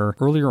defeat her.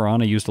 Earlier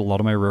on, I used a lot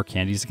of my rare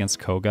candies against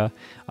Koga.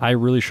 I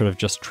really should have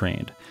just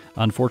trained.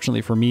 Unfortunately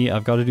for me,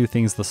 I've got to do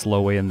things the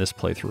slow way in this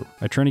playthrough.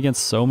 I train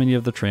against so many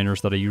of the trainers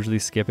that I usually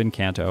skip in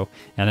Kanto,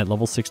 and at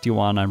level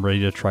 61, I'm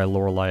ready to try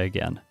Lorelei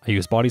again. I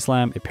use Body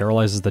Slam, it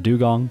paralyzes the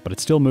Dugong, but it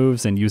still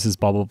moves and uses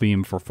Bubble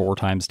Beam for 4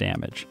 times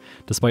damage.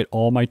 Despite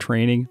all my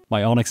training,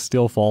 my Onix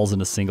still falls in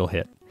a single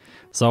hit.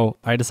 So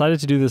I decided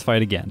to do this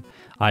fight again.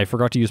 I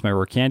forgot to use my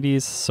rare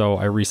candies, so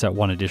I reset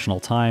 1 additional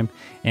time,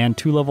 and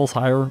 2 levels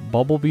higher,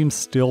 Bubble Beam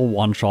still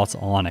one-shots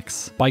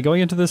Onix. By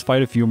going into this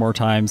fight a few more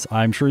times,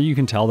 I'm sure you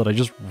can tell that I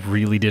just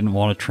really didn't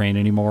want to train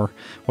anymore.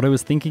 What I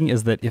was thinking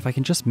is that if I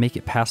can just make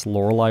it past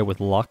Lorelei with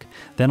luck,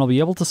 then I'll be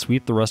able to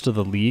sweep the rest of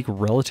the league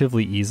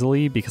relatively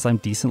easily because I'm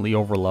decently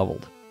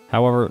over-leveled.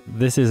 However,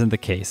 this isn't the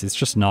case, it's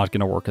just not going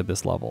to work at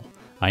this level.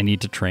 I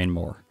need to train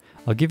more.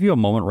 I'll give you a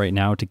moment right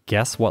now to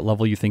guess what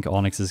level you think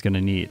Onix is going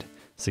to need.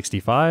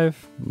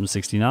 65,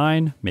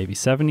 69, maybe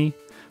 70?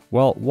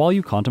 Well, while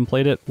you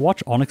contemplate it,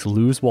 watch Onix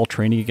lose while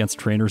training against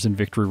trainers in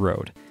Victory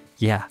Road.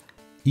 Yeah,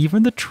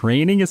 even the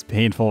training is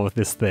painful with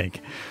this thing.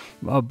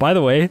 By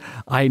the way,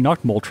 I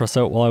knocked Moltres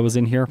out while I was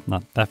in here.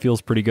 That feels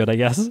pretty good, I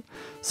guess.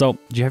 So,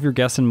 do you have your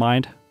guess in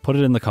mind? Put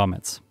it in the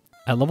comments.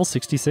 At level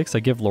 66,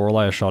 I give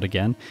Lorelei a shot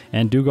again,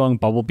 and Dugong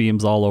Bubble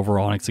Beams all over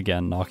Onix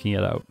again, knocking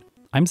it out.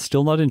 I'm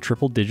still not in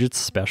triple digits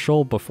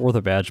special before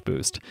the badge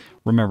boost.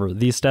 Remember,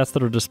 these stats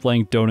that are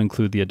displaying don't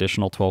include the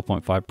additional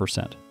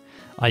 12.5%.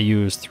 I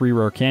use 3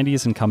 rare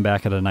candies and come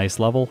back at a nice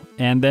level,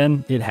 and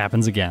then it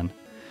happens again.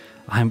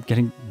 I'm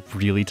getting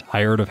really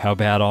tired of how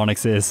bad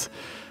Onix is.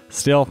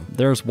 Still,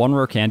 there's 1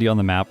 rare candy on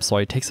the map, so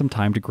I take some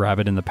time to grab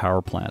it in the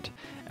power plant.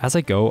 As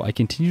I go, I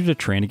continue to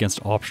train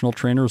against optional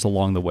trainers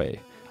along the way.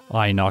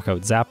 I knock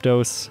out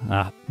Zapdos.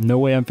 No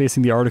way I'm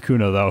facing the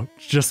Articuno though,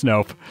 just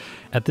nope.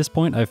 At this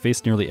point, I've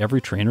faced nearly every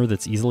trainer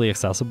that's easily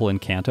accessible in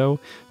Kanto,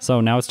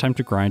 so now it's time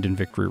to grind in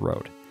Victory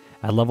Road.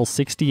 At level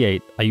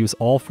 68, I use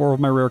all 4 of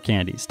my rare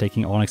candies,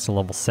 taking Onix to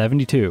level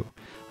 72.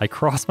 I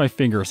cross my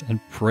fingers and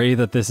pray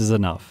that this is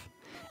enough.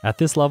 At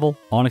this level,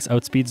 Onix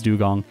outspeeds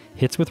Dugong,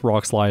 hits with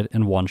Rock Slide,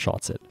 and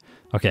one-shots it.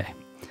 Okay,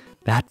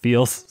 that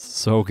feels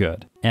so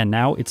good. And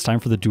now it's time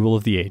for the Duel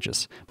of the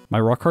Ages. My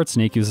Rock Hard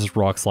Snake uses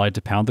Rock Slide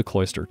to pound the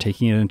Cloyster,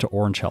 taking it into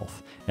orange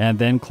health, and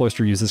then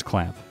Cloyster uses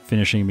Clamp,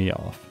 finishing me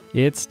off.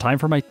 It's time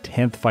for my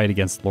 10th fight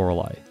against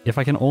Lorelei. If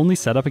I can only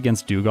set up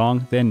against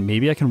Dugong, then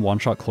maybe I can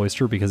one-shot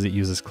Cloyster because it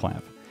uses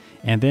Clamp.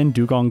 And then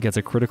Dugong gets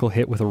a critical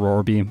hit with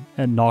Aurora Beam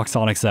and knocks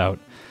Onix out.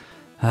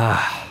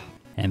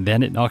 And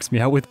then it knocks me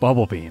out with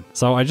Bubble Beam.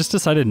 So I just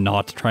decided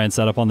not to try and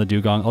set up on the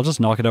Dugong, I'll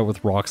just knock it out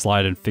with Rock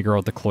Slide and figure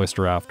out the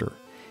Cloyster after.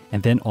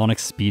 And then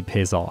Onix speed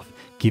pays off,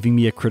 giving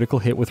me a critical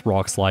hit with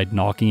Rock Slide,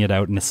 knocking it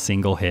out in a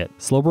single hit.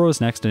 Slowbro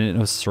is next and it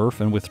knows Surf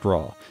and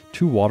Withdraw,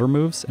 2 water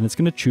moves, and it's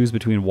going to choose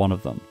between one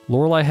of them.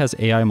 Lorelei has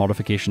AI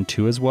modification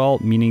 2 as well,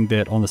 meaning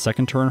that on the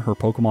second turn her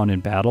Pokemon in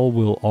battle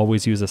will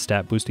always use a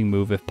stat boosting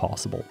move if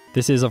possible.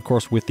 This is of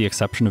course with the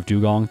exception of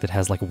Dugong that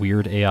has like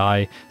weird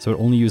AI, so it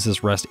only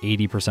uses Rest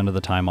 80% of the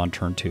time on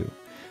turn 2.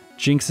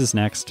 Jinx is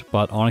next,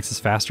 but Onix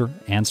is faster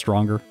and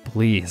stronger.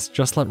 Please,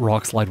 just let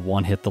Rock Slide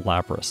one hit the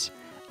Lapras.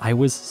 I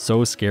was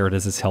so scared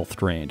as his health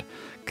drained.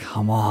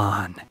 Come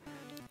on.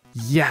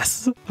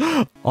 Yes!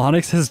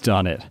 Onix has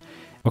done it.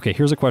 Okay,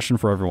 here's a question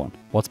for everyone.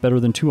 What's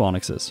better than 2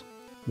 Onixes?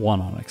 1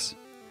 Onix.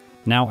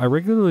 Now, I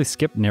regularly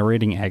skip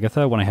narrating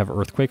Agatha when I have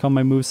Earthquake on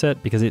my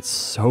moveset because it's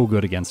so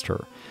good against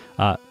her.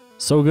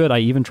 So good I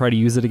even try to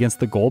use it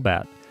against the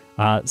Golbat.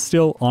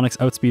 Still, Onix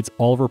outspeeds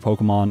all of her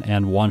Pokemon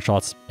and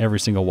one-shots every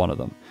single one of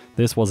them.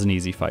 This was an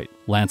easy fight.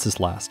 Lance is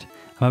last.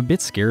 I'm a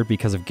bit scared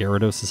because of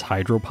Gyarados'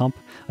 Hydro Pump.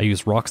 I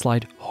use Rock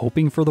Slide,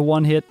 hoping for the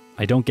one hit.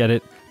 I don't get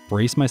it.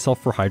 Brace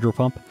myself for Hydro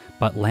Pump,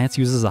 but Lance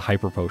uses a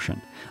Hyper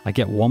Potion. I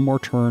get one more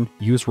turn,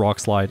 use Rock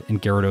Slide,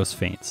 and Gyarados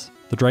faints.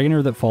 The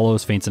Dragonair that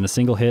follows faints in a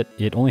single hit.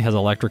 It only has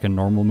electric and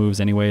normal moves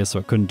anyways, so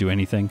it couldn't do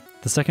anything.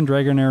 The second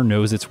Dragonair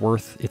knows its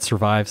worth, it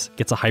survives,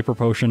 gets a Hyper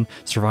Potion,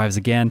 survives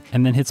again,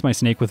 and then hits my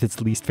snake with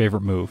its least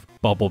favorite move,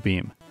 Bubble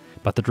Beam.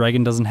 But the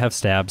dragon doesn't have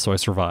stab, so I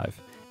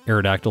survive.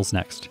 Aerodactyl's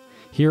next.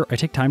 Here, I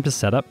take time to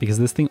set up because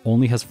this thing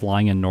only has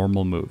flying and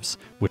normal moves,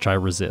 which I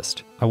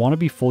resist. I want to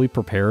be fully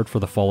prepared for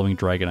the following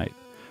Dragonite.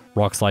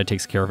 Rock Slide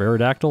takes care of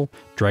Aerodactyl,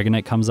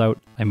 Dragonite comes out,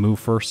 I move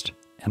first,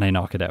 and I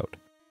knock it out.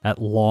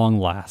 At long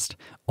last,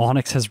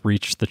 Onix has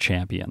reached the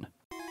champion.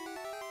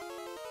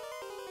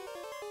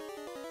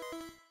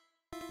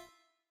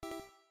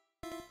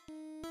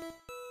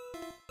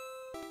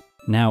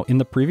 Now, in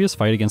the previous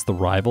fight against the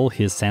rival,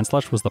 his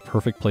Sandslash was the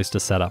perfect place to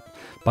set up,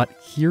 but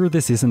here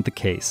this isn't the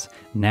case.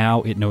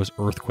 Now it knows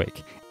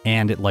Earthquake,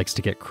 and it likes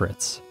to get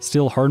crits.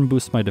 Still, Harden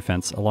boosts my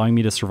defense, allowing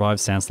me to survive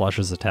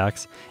Sandslash's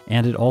attacks,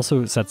 and it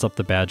also sets up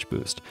the badge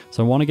boost,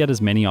 so I want to get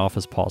as many off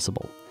as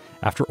possible.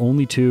 After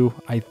only 2,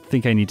 I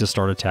think I need to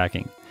start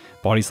attacking.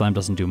 Body Slam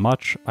doesn't do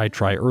much, I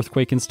try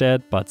Earthquake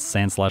instead, but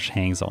Sandslash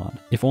hangs on.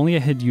 If only I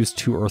had used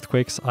 2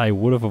 Earthquakes, I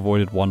would have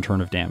avoided 1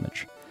 turn of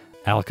damage.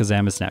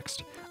 Alakazam is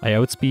next. I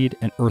outspeed,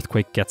 and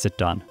Earthquake gets it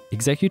done.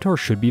 Executor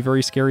should be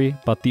very scary,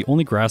 but the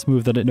only grass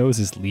move that it knows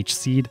is Leech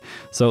Seed,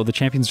 so the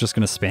champion's just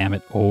going to spam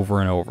it over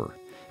and over.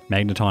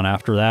 Magneton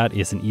after that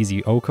is an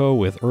easy Oko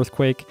with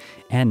Earthquake,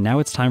 and now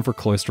it's time for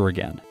Cloyster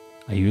again.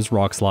 I use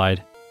Rock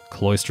Slide,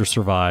 Cloyster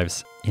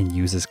survives, and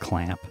uses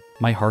Clamp.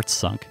 My heart's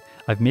sunk.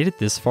 I've made it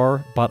this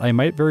far, but I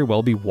might very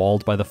well be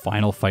walled by the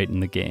final fight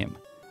in the game.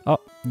 Oh,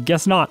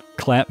 guess not.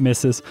 Clamp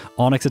misses,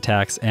 Onix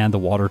attacks, and the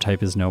water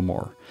type is no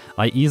more.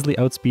 I easily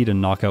outspeed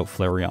and knock out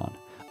Flareon.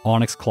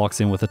 Onix clocks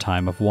in with a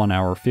time of 1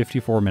 hour,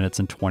 54 minutes,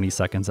 and 20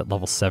 seconds at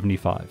level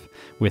 75,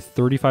 with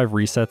 35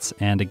 resets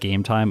and a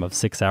game time of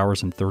 6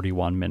 hours and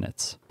 31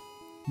 minutes.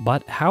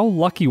 But how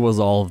lucky was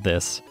all of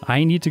this?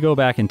 I need to go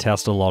back and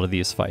test a lot of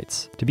these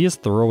fights. To be as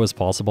thorough as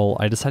possible,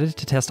 I decided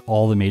to test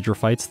all the major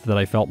fights that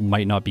I felt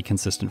might not be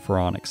consistent for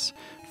Onix.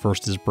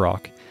 First is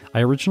Brock. I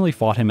originally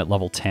fought him at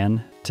level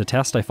 10. To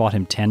test, I fought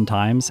him 10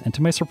 times, and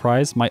to my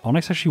surprise, my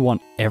Onix actually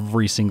won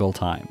every single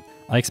time.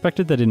 I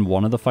expected that in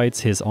one of the fights,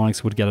 his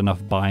Onix would get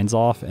enough binds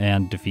off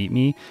and defeat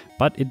me,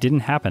 but it didn't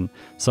happen,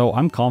 so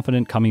I'm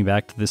confident coming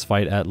back to this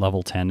fight at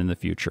level 10 in the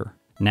future.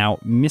 Now,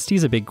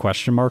 Misty's a big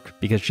question mark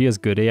because she has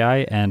good AI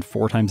and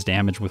 4 times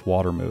damage with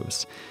water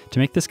moves. To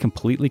make this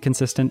completely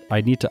consistent,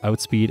 I'd need to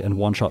outspeed and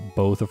one-shot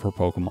both of her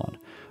Pokemon.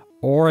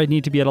 Or I'd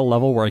need to be at a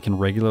level where I can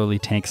regularly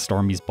tank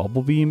Starmie's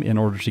Bubble Beam in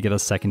order to get a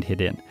second hit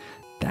in.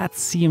 That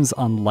seems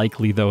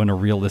unlikely though in a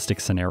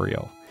realistic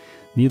scenario.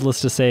 Needless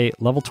to say,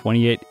 level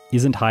 28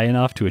 isn't high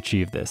enough to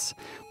achieve this.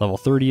 Level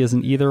 30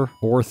 isn't either,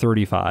 or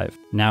 35.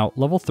 Now,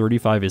 level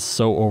 35 is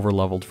so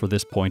over-leveled for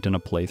this point in a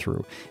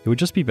playthrough. It would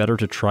just be better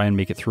to try and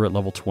make it through at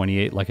level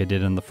 28 like I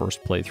did in the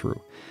first playthrough.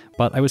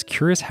 But I was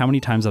curious how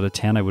many times out of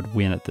 10 I would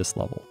win at this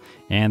level,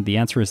 and the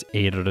answer is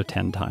 8 out of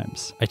 10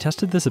 times. I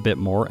tested this a bit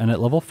more, and at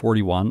level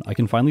 41, I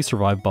can finally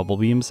survive Bubble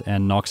Beams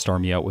and knock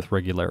Starmie out with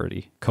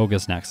regularity.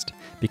 Koga's next.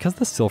 Because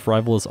the Sylph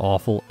rival is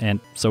awful, and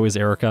so is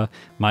Erica,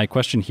 my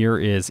question here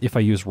is, if I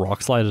use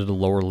Rock Slide at a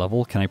lower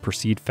level, can I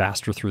proceed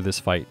faster through this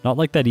fight? Not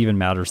like that even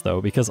matters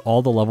though, because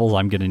all the levels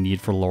I'm going to need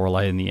for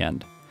Lorelei in the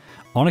end.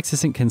 Onix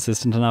isn't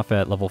consistent enough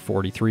at level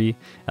 43.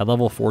 At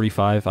level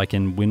 45, I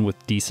can win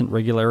with decent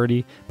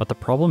regularity, but the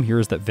problem here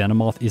is that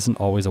Venomoth isn't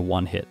always a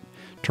one-hit.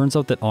 Turns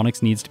out that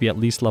Onix needs to be at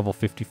least level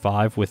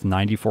 55 with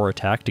 94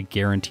 attack to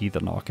guarantee the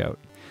knockout.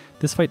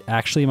 This fight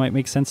actually might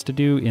make sense to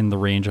do in the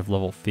range of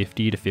level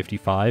 50 to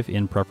 55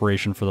 in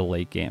preparation for the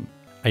late game.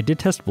 I did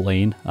test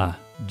Blaine,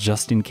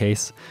 just in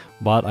case,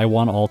 but I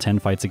won all 10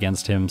 fights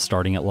against him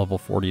starting at level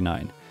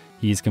 49.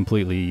 He's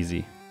completely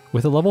easy.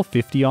 With a level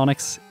 50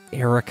 Onix,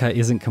 Erica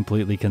isn't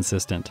completely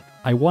consistent.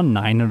 I won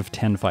 9 out of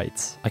 10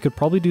 fights. I could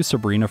probably do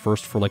Sabrina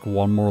first for like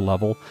one more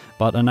level,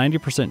 but a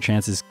 90%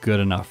 chance is good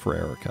enough for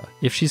Erica.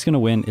 If she's going to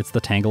win, it's the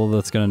Tangela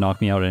that's going to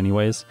knock me out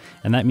anyways,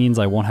 and that means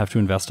I won't have to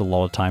invest a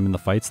lot of time in the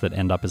fights that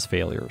end up as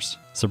failures.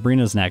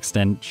 Sabrina's next,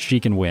 and she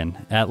can win.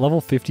 At level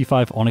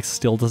 55, Onix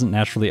still doesn't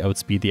naturally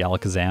outspeed the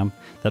Alakazam.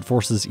 That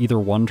forces either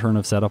one turn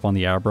of setup on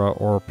the Abra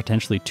or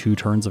potentially 2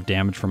 turns of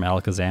damage from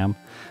Alakazam.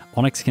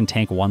 Onix can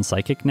tank 1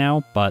 Psychic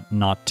now, but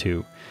not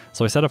 2.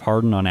 So I set up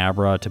Harden on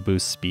Abra to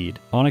boost speed.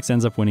 Onix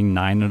ends up winning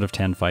 9 out of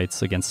 10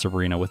 fights against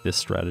Sabrina with this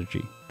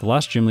strategy. The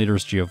last gym leader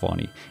is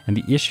Giovanni, and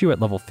the issue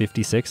at level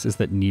 56 is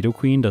that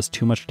Nidoqueen does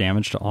too much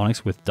damage to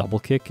Onix with Double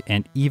Kick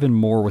and even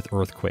more with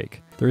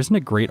Earthquake. There isn't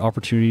a great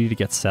opportunity to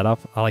get set up.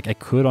 I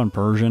could on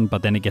Persian,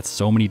 but then it gets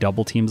so many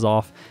double teams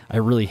off. I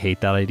really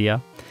hate that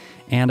idea.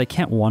 And I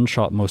can't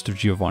one-shot most of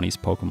Giovanni's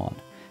Pokemon.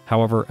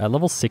 However, at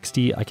level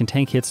 60, I can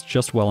tank hits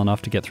just well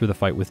enough to get through the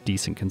fight with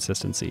decent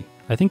consistency.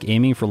 I think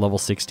aiming for level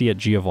 60 at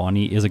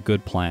Giovanni is a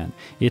good plan.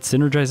 It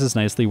synergizes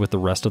nicely with the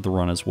rest of the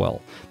run as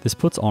well. This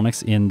puts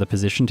Onix in the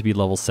position to be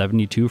level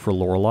 72 for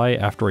Lorelei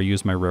after I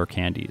use my rare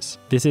candies.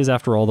 This is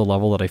after all the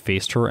level that I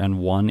faced her and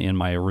won in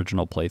my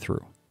original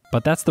playthrough.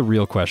 But that's the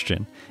real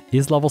question.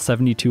 Is level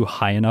 72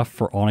 high enough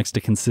for Onix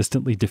to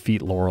consistently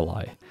defeat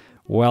Lorelei?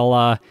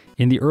 Well,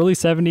 in the early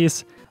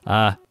 70s,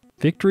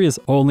 victory is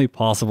only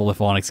possible if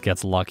Onix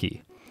gets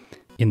lucky.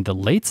 In the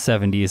late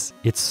 70s,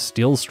 it's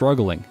still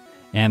struggling,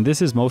 and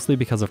this is mostly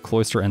because of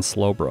Cloyster and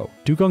Slowbro.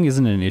 Dugong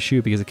isn't an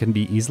issue because it can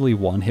be easily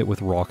one-hit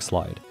with Rock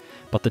Slide,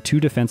 but the 2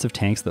 defensive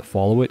tanks that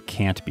follow it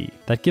can't be.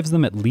 That gives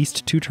them at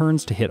least 2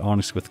 turns to hit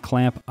Onix with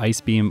Clamp,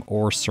 Ice Beam,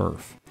 or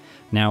Surf.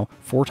 Now,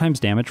 4 times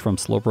damage from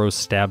Slowbro's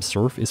Stab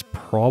Surf is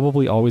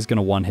probably always going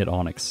to one-hit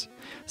Onix.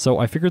 So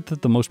I figured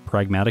that the most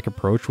pragmatic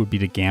approach would be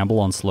to gamble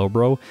on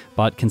Slowbro,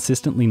 but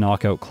consistently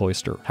knock out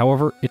Cloyster.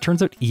 However, it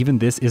turns out even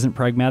this isn't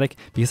pragmatic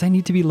because I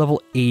need to be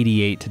level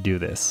 88 to do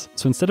this.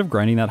 So instead of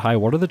grinding that high,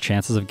 what are the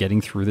chances of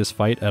getting through this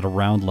fight at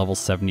around level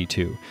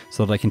 72,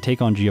 so that I can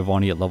take on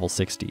Giovanni at level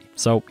 60?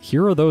 So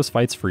here are those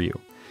fights for you.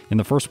 In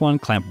the first one,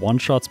 Clamp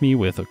one-shots me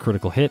with a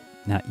critical hit.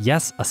 Now,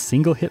 yes, a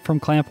single hit from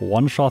Clamp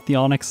one-shot the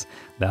Onix.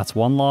 That's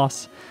 1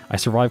 loss. I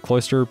survive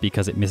Cloyster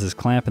because it misses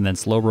Clamp and then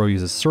Slowbro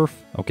uses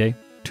Surf. Okay,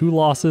 2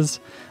 losses.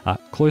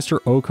 Cloyster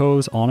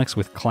Okos Onix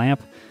with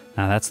Clamp.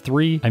 That's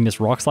 3. I miss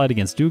Rock Slide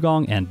against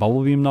Dugong and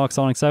Bubble Beam knocks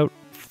Onix out.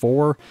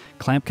 4.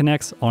 Clamp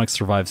connects, Onix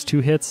survives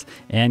 2 hits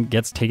and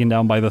gets taken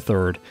down by the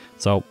 3rd.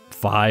 So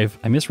 5.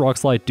 I miss Rock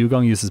Slide,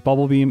 Dugong uses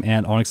Bubble Beam,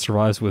 and Onix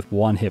survives with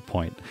 1 hit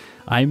point.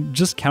 I'm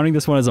just counting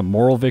this one as a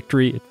moral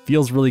victory. It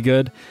feels really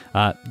good.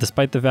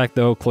 Despite the fact,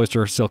 though,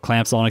 Cloyster still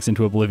clamps Onix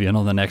into oblivion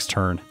on the next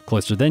turn.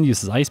 Cloyster then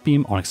uses Ice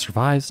Beam, Onix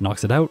survives,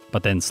 knocks it out,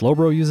 but then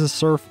Slowbro uses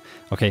Surf.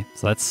 Okay,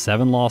 so that's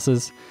 7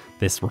 losses.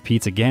 This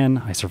repeats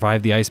again. I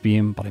survive the Ice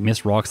Beam, but I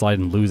miss Rock Slide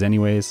and lose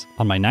anyways.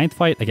 On my 9th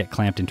fight, I get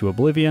clamped into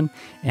oblivion,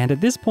 and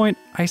at this point,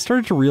 I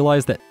started to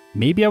realize that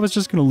maybe I was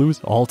just going to lose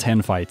all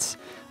 10 fights.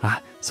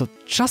 So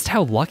just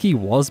how lucky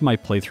was my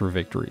playthrough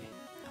victory?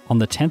 On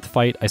the 10th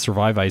fight, I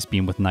survive Ice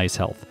Beam with nice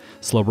health.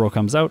 Slowbro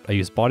comes out, I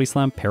use Body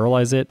Slam,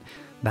 paralyze it.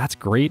 That's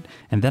great,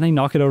 and then I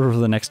knock it out over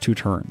the next 2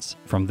 turns.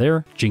 From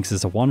there, Jinx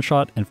is a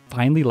one-shot, and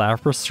finally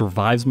Lapras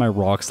survives my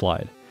Rock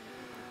Slide.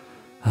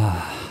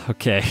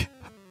 Okay,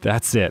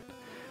 that's it.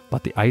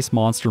 But the Ice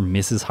Monster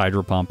misses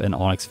Hydro Pump, and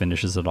Onix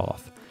finishes it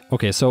off.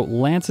 Okay, so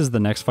Lance is the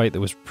next fight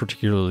that was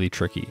particularly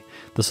tricky.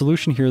 The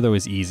solution here, though,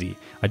 is easy.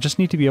 I just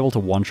need to be able to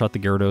one-shot the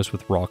Gyarados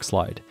with Rock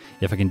Slide.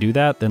 If I can do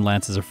that, then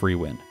Lance is a free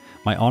win.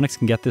 My Onix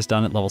can get this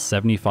done at level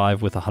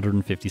 75 with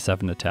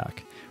 157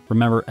 attack.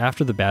 Remember,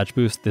 after the badge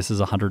boost, this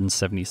is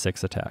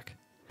 176 attack.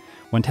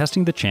 When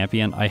testing the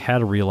champion, I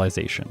had a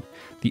realization.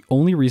 The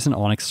only reason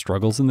Onix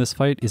struggles in this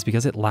fight is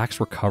because it lacks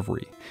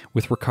recovery.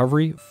 With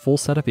recovery, full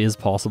setup is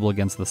possible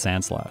against the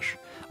Sandslash.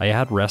 I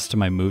add rest to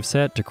my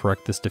moveset to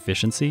correct this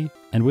deficiency,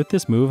 and with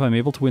this move I'm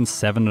able to win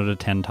 7 out of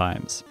 10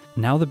 times.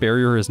 Now the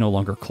barrier is no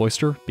longer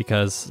Cloyster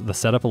because the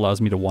setup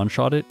allows me to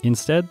one-shot it.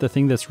 Instead, the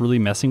thing that's really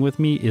messing with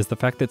me is the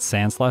fact that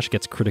Sandslash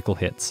gets critical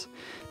hits.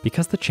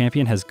 Because the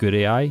champion has good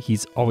AI,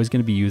 he's always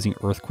going to be using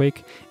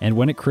Earthquake, and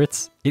when it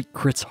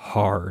crits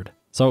hard.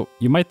 So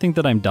you might think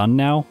that I'm done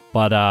now,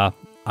 but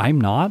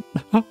I'm not.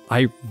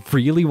 I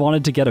really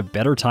wanted to get a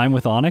better time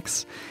with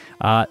Onix.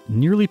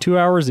 Nearly 2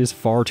 hours is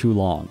far too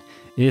long,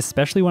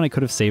 especially when I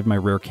could have saved my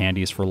rare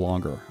candies for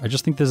longer. I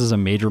just think this is a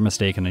major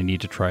mistake and I need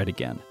to try it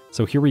again.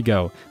 So here we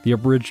go, the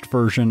abridged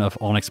version of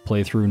Onix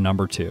playthrough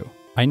number 2.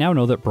 I now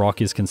know that Brock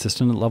is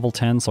consistent at level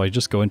 10, so I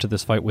just go into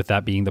this fight with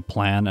that being the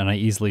plan and I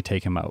easily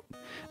take him out.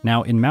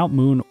 Now in Mount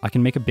Moon, I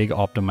can make a big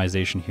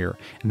optimization here,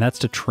 and that's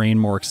to train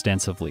more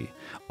extensively.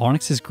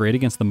 Onix is great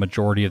against the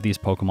majority of these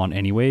Pokemon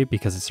anyway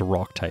because it's a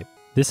rock type.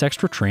 This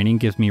extra training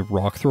gives me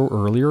Rock Throw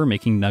earlier,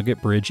 making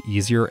Nugget Bridge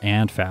easier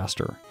and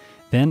faster.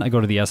 Then I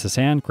go to the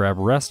SSN, grab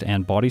Rest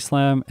and Body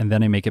Slam, and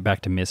then I make it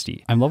back to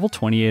Misty. I'm level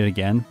 28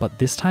 again, but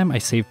this time I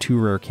save 2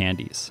 rare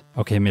candies.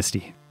 Okay,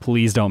 Misty,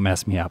 please don't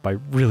mess me up. I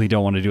really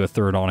don't want to do a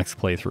third Onix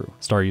playthrough.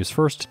 Starmie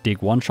first,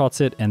 Dig one-shots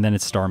it, and then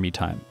it's Starmie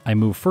time. I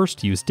move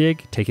first, use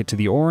Dig, take it to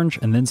the orange,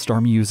 and then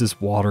Starmie uses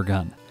Water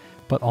Gun.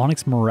 But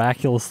Onix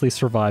miraculously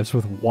survives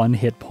with 1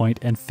 hit point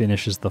and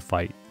finishes the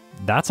fight.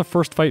 That's a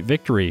first fight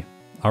victory.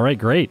 Alright,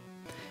 great.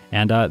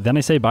 And then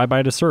I say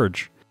bye-bye to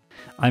Surge.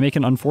 I make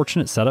an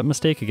unfortunate setup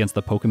mistake against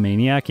the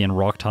Pokemaniac in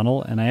Rock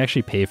Tunnel, and I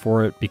actually pay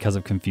for it because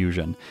of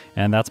confusion,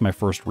 and that's my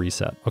first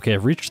reset. Okay,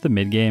 I've reached the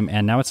mid-game,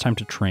 and now it's time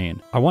to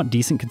train. I want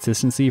decent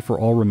consistency for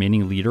all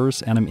remaining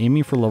leaders, and I'm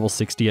aiming for level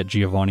 60 at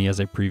Giovanni as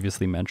I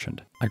previously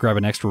mentioned. I grab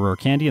an extra rare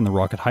candy in the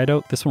Rocket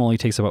Hideout. This one only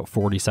takes about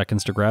 40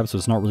 seconds to grab, so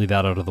it's not really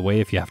that out of the way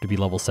if you have to be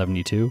level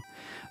 72.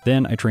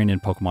 Then I train in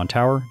Pokemon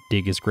Tower,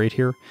 Dig is great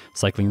here,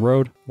 Cycling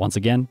Road, once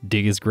again,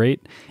 Dig is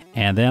great,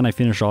 and then I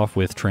finish off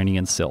with training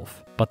in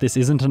Sylph. But this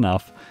isn't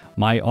enough.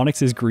 My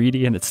Onix is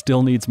greedy and it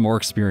still needs more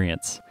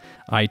experience.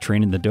 I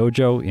train in the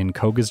dojo, in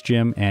Koga's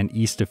gym, and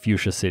east of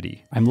Fuchsia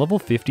City. I'm level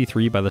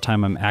 53 by the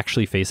time I'm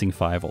actually facing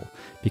Fievel.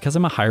 Because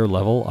I'm a higher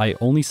level, I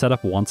only set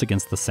up once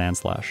against the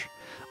Sandslash.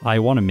 I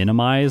want to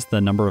minimize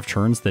the number of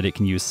turns that it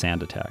can use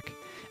Sand Attack.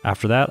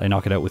 After that, I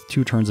knock it out with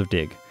 2 turns of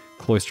Dig.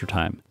 Cloyster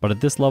time. But at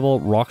this level,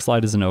 Rock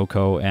Slide is an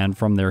OHKO, and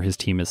from there his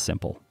team is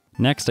simple.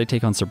 Next, I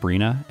take on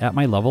Sabrina. At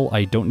my level,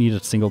 I don't need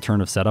a single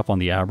turn of setup on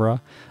the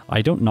Abra.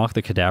 I don't knock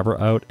the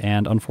Kadabra out,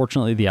 and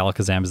unfortunately the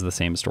Alakazam is the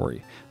same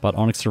story, but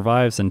Onix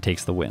survives and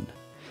takes the win.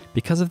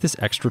 Because of this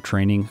extra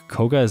training,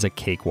 Koga is a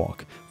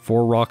cakewalk,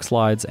 4 Rock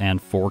Slides and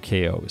 4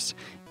 KOs,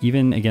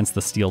 even against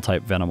the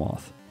Steel-type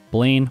Venomoth.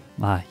 Blaine,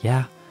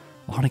 yeah,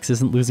 Onix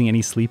isn't losing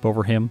any sleep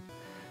over him.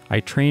 I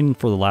train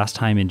for the last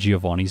time in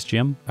Giovanni's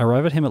gym. I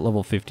arrive at him at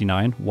level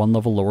 59, 1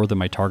 level lower than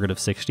my target of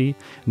 60,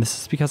 and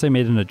this is because I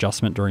made an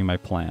adjustment during my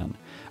plan.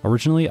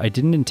 Originally, I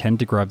didn't intend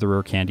to grab the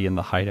rare candy in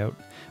the hideout,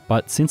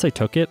 but since I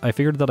took it, I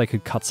figured that I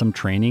could cut some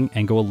training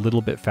and go a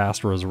little bit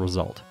faster as a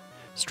result.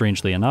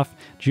 Strangely enough,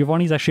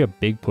 Giovanni's actually a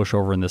big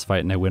pushover in this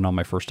fight and I win on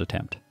my first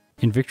attempt.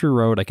 In Victory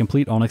Road, I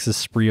complete Onix's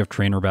spree of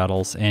trainer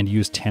battles and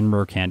use 10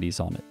 rare candies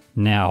on it.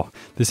 Now,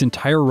 this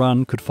entire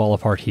run could fall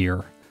apart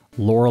here.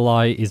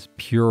 Lorelei is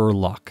pure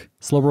luck.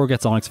 Slowbro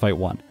gets Onix fight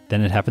 1,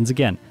 then it happens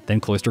again, then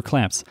Cloyster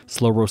clamps.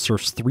 Slowbro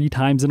surfs 3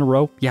 times in a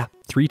row,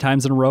 3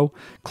 times in a row.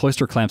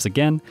 Cloyster clamps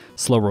again,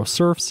 Slowbro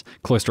surfs,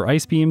 Cloyster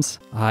ice beams.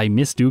 I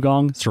miss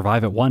Dugong,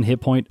 survive at 1 hit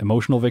point,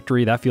 emotional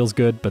victory, that feels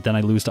good, but then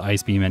I lose to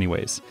ice beam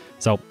anyways.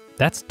 So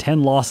that's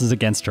 10 losses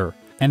against her.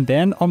 And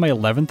then on my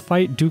 11th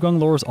fight, Dugong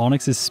lowers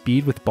Onix's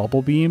speed with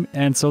Bubble Beam,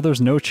 and so there's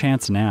no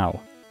chance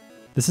now.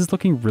 This is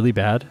looking really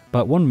bad,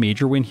 but one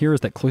major win here is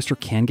that Cloyster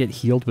can get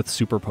healed with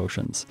super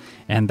potions,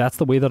 and that's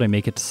the way that I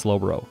make it to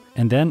Slowbro.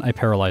 And then I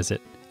paralyze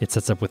it. It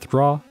sets up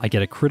Withdraw, I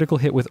get a critical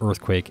hit with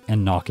Earthquake,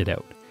 and knock it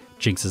out.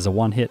 Jinx is a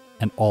 1-hit,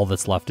 and all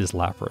that's left is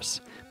Lapras.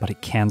 But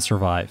it can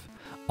survive.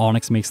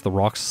 Onix makes the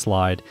rocks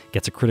slide,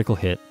 gets a critical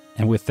hit,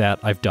 and with that,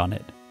 I've done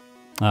it.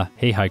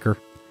 Hey Hiker.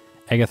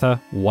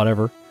 Agatha,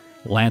 whatever.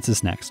 Lance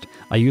is next.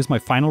 I use my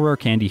final rare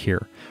candy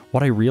here.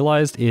 What I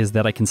realized is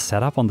that I can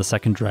set up on the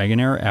second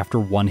Dragonair after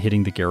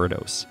one-hitting the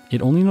Gyarados.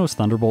 It only knows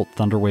Thunderbolt,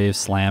 Thunder Wave,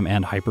 Slam,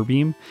 and Hyper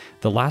Beam,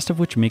 the last of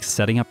which makes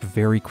setting up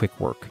very quick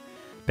work.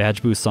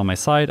 Badge boosts on my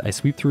side, I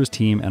sweep through his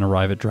team and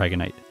arrive at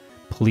Dragonite.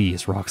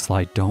 Please, Rock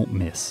Slide, don't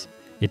miss.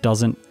 It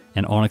doesn't,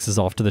 and Onix is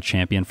off to the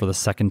champion for the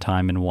second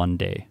time in one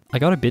day. I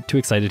got a bit too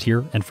excited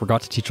here and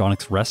forgot to teach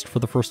Onix Rest for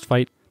the first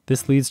fight.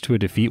 This leads to a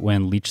defeat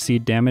when Leech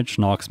Seed damage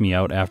knocks me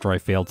out after I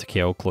failed to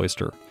KO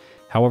Cloyster.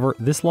 However,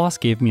 this loss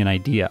gave me an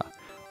idea.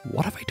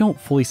 What if I don't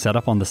fully set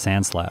up on the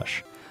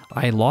Sandslash?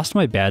 I lost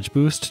my badge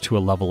boost to a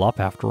level up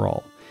after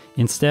all.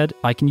 Instead,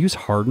 I can use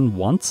Harden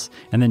once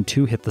and then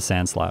 2 hit the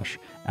Sandslash.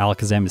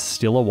 Alakazam is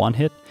still a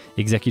 1-hit,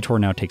 Exeggutor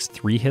now takes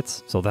 3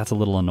 hits, so that's a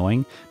little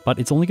annoying, but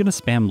it's only going to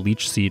spam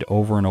Leech Seed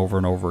over and over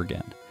and over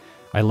again.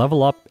 I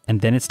level up,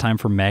 and then it's time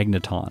for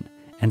Magneton,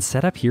 and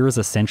setup here is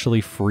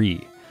essentially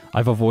free.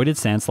 I've avoided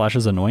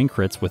Sandslash's annoying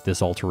crits with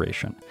this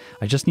alteration.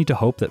 I just need to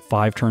hope that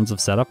 5 turns of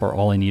setup are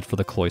all I need for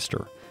the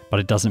Cloyster, but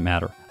it doesn't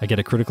matter. I get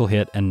a critical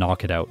hit and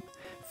knock it out.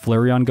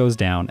 Flareon goes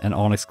down, and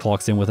Onix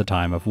clocks in with a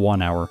time of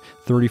 1 hour,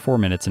 34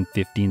 minutes, and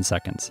 15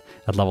 seconds,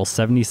 at level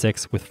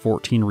 76 with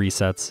 14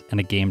 resets and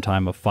a game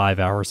time of 5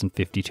 hours and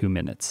 52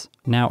 minutes.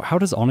 Now, how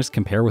does Onix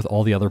compare with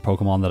all the other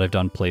Pokemon that I've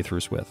done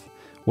playthroughs with?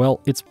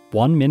 Well, it's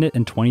 1 minute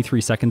and 23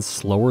 seconds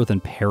slower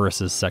than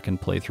Paris's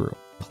second playthrough.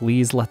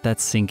 Please let that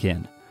sink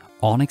in.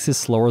 Onix is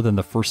slower than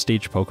the first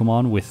stage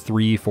Pokemon with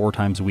 3-4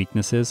 times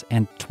weaknesses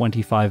and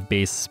 25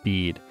 base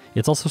speed.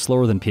 It's also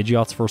slower than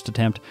Pidgeot's first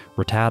attempt,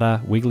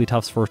 Rattata,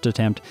 Wigglytuff's first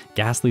attempt,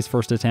 Ghastly's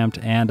first attempt,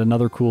 and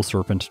another cool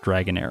Serpent,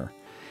 Dragonair.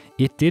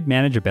 It did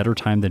manage a better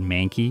time than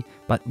Mankey,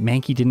 but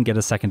Mankey didn't get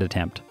a second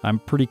attempt. I'm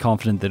pretty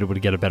confident that it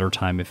would get a better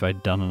time if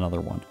I'd done another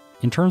one.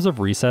 In terms of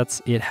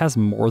resets, it has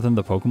more than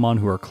the Pokemon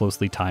who are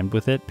closely timed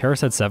with it.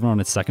 Paris had 7 on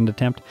its second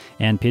attempt,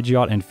 and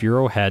Pidgeot and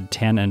Fearow had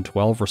 10 and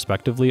 12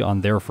 respectively on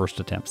their first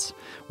attempts,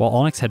 while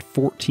Onix had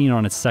 14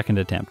 on its second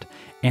attempt,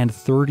 and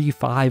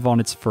 35 on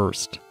its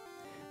first.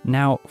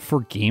 Now,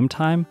 for game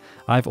time,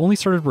 I've only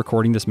started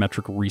recording this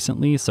metric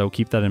recently, so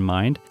keep that in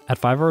mind. At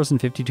 5 hours and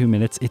 52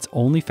 minutes, it's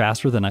only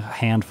faster than a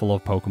handful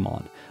of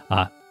Pokemon.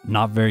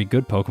 Not very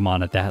good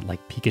Pokemon at that, like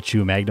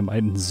Pikachu, Magnemite,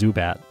 and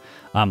Zubat.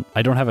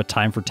 I don't have a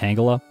time for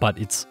Tangela, but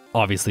it's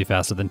obviously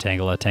faster than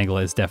Tangela.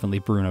 Tangela is definitely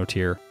Bruno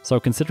tier. So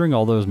considering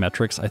all those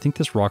metrics, I think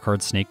this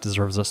Rock-Hard Snake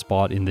deserves a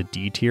spot in the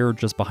D tier,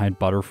 just behind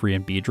Butterfree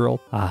and Beedrill.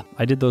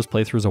 I did those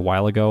playthroughs a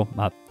while ago.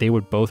 They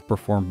would both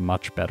perform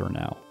much better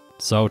now.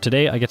 So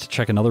today I get to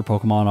check another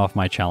Pokemon off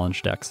my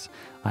challenge decks.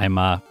 I'm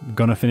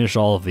gonna finish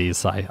all of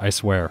these, I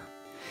swear.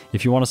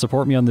 If you want to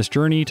support me on this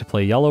journey to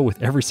play Yellow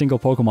with every single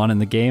Pokemon in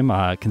the game,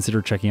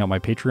 consider checking out my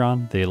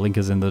Patreon. The link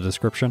is in the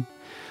description.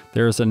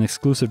 There's an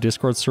exclusive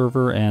Discord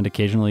server and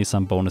occasionally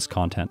some bonus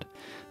content.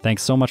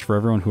 Thanks so much for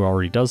everyone who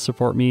already does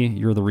support me.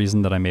 You're the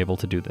reason that I'm able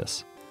to do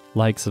this.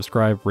 Like,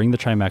 subscribe, ring the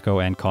chime echo,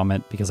 and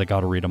comment because I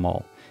gotta read them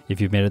all. If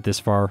you've made it this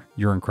far,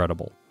 you're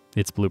incredible.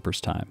 It's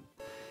bloopers time.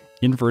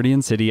 In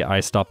Viridian City, I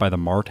stopped by the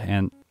Mart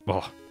and...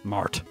 Oh,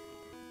 Mart.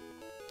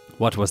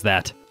 What was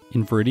that?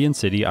 In Viridian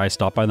City, I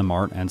stopped by the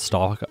Mart and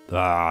stock...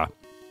 I'm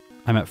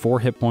at 4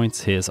 hit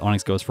points. His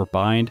Onix goes for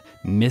bind,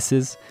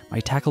 misses. My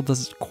tackle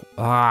does...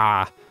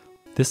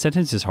 This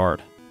sentence is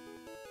hard.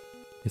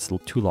 It's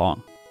too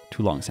long.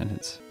 Too long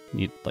sentence.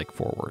 Need like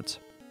 4 words.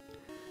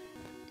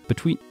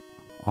 Between...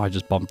 Oh, I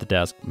just bumped the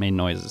desk. Made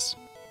noises.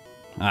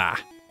 I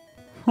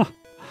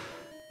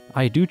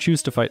do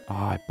choose to fight... Oh,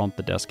 I bumped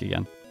the desk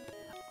again.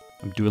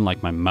 I'm doing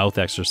like my mouth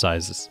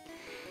exercises.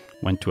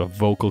 Went to a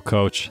vocal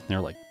coach.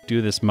 They're like,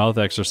 do this mouth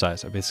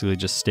exercise. I basically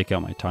just stick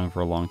out my tongue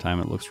for a long time.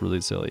 It looks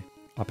really silly.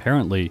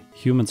 Apparently,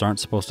 humans aren't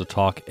supposed to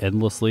talk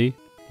endlessly,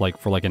 like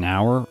for like an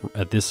hour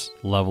at this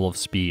level of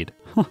speed.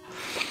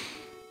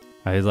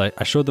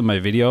 I showed them my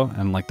video,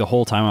 and like the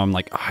whole time I'm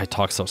like, I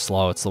talk so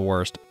slow, it's the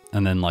worst.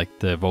 And then like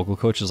the vocal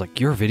coach is like,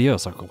 your video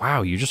is like,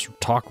 wow, you just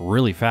talk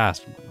really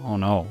fast. Like, oh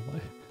no.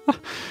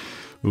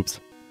 Oops.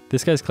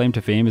 This guy's claim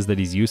to fame is that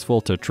he's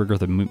useful to trigger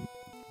the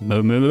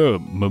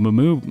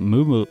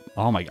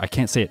oh my, I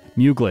can't say it.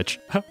 Mew glitch.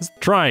 I was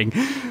trying.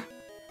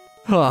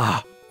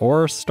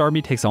 Or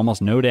Starmie takes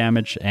almost no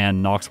damage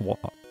and knocks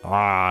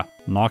I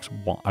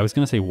was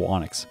gonna say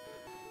Onix.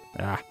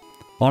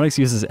 Onix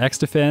uses X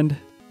defend.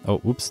 Oh,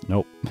 oops,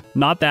 nope.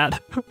 Not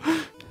that.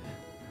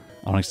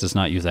 Onix does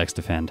not use X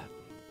defend.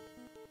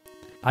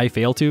 I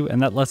fail to, and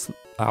that let's.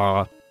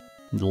 Come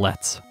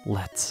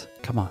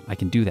on, I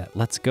can do that.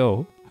 Let's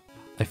go.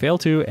 I fail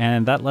to,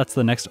 and that lets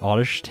the next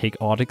Oddish take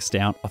Onix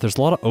down. Oh, there's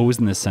a lot of O's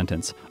in this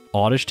sentence.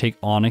 Oddish take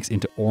Onix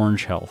into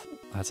orange health.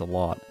 That's a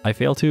lot. I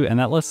fail to, and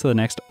that lets the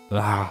next...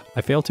 I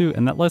fail to,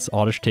 and that lets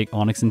Oddish take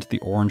Onix into the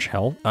orange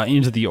health. I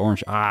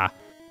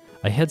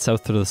head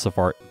south to the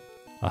Safari...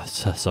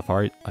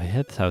 I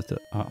head south to...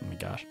 Oh my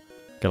gosh.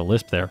 Got a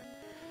lisp there.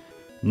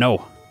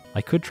 No.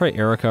 I could try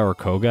Erica or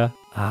Koga.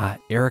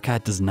 Erica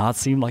does not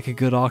seem like a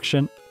good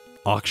auction.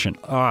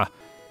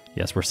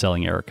 Yes, we're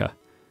selling Erica.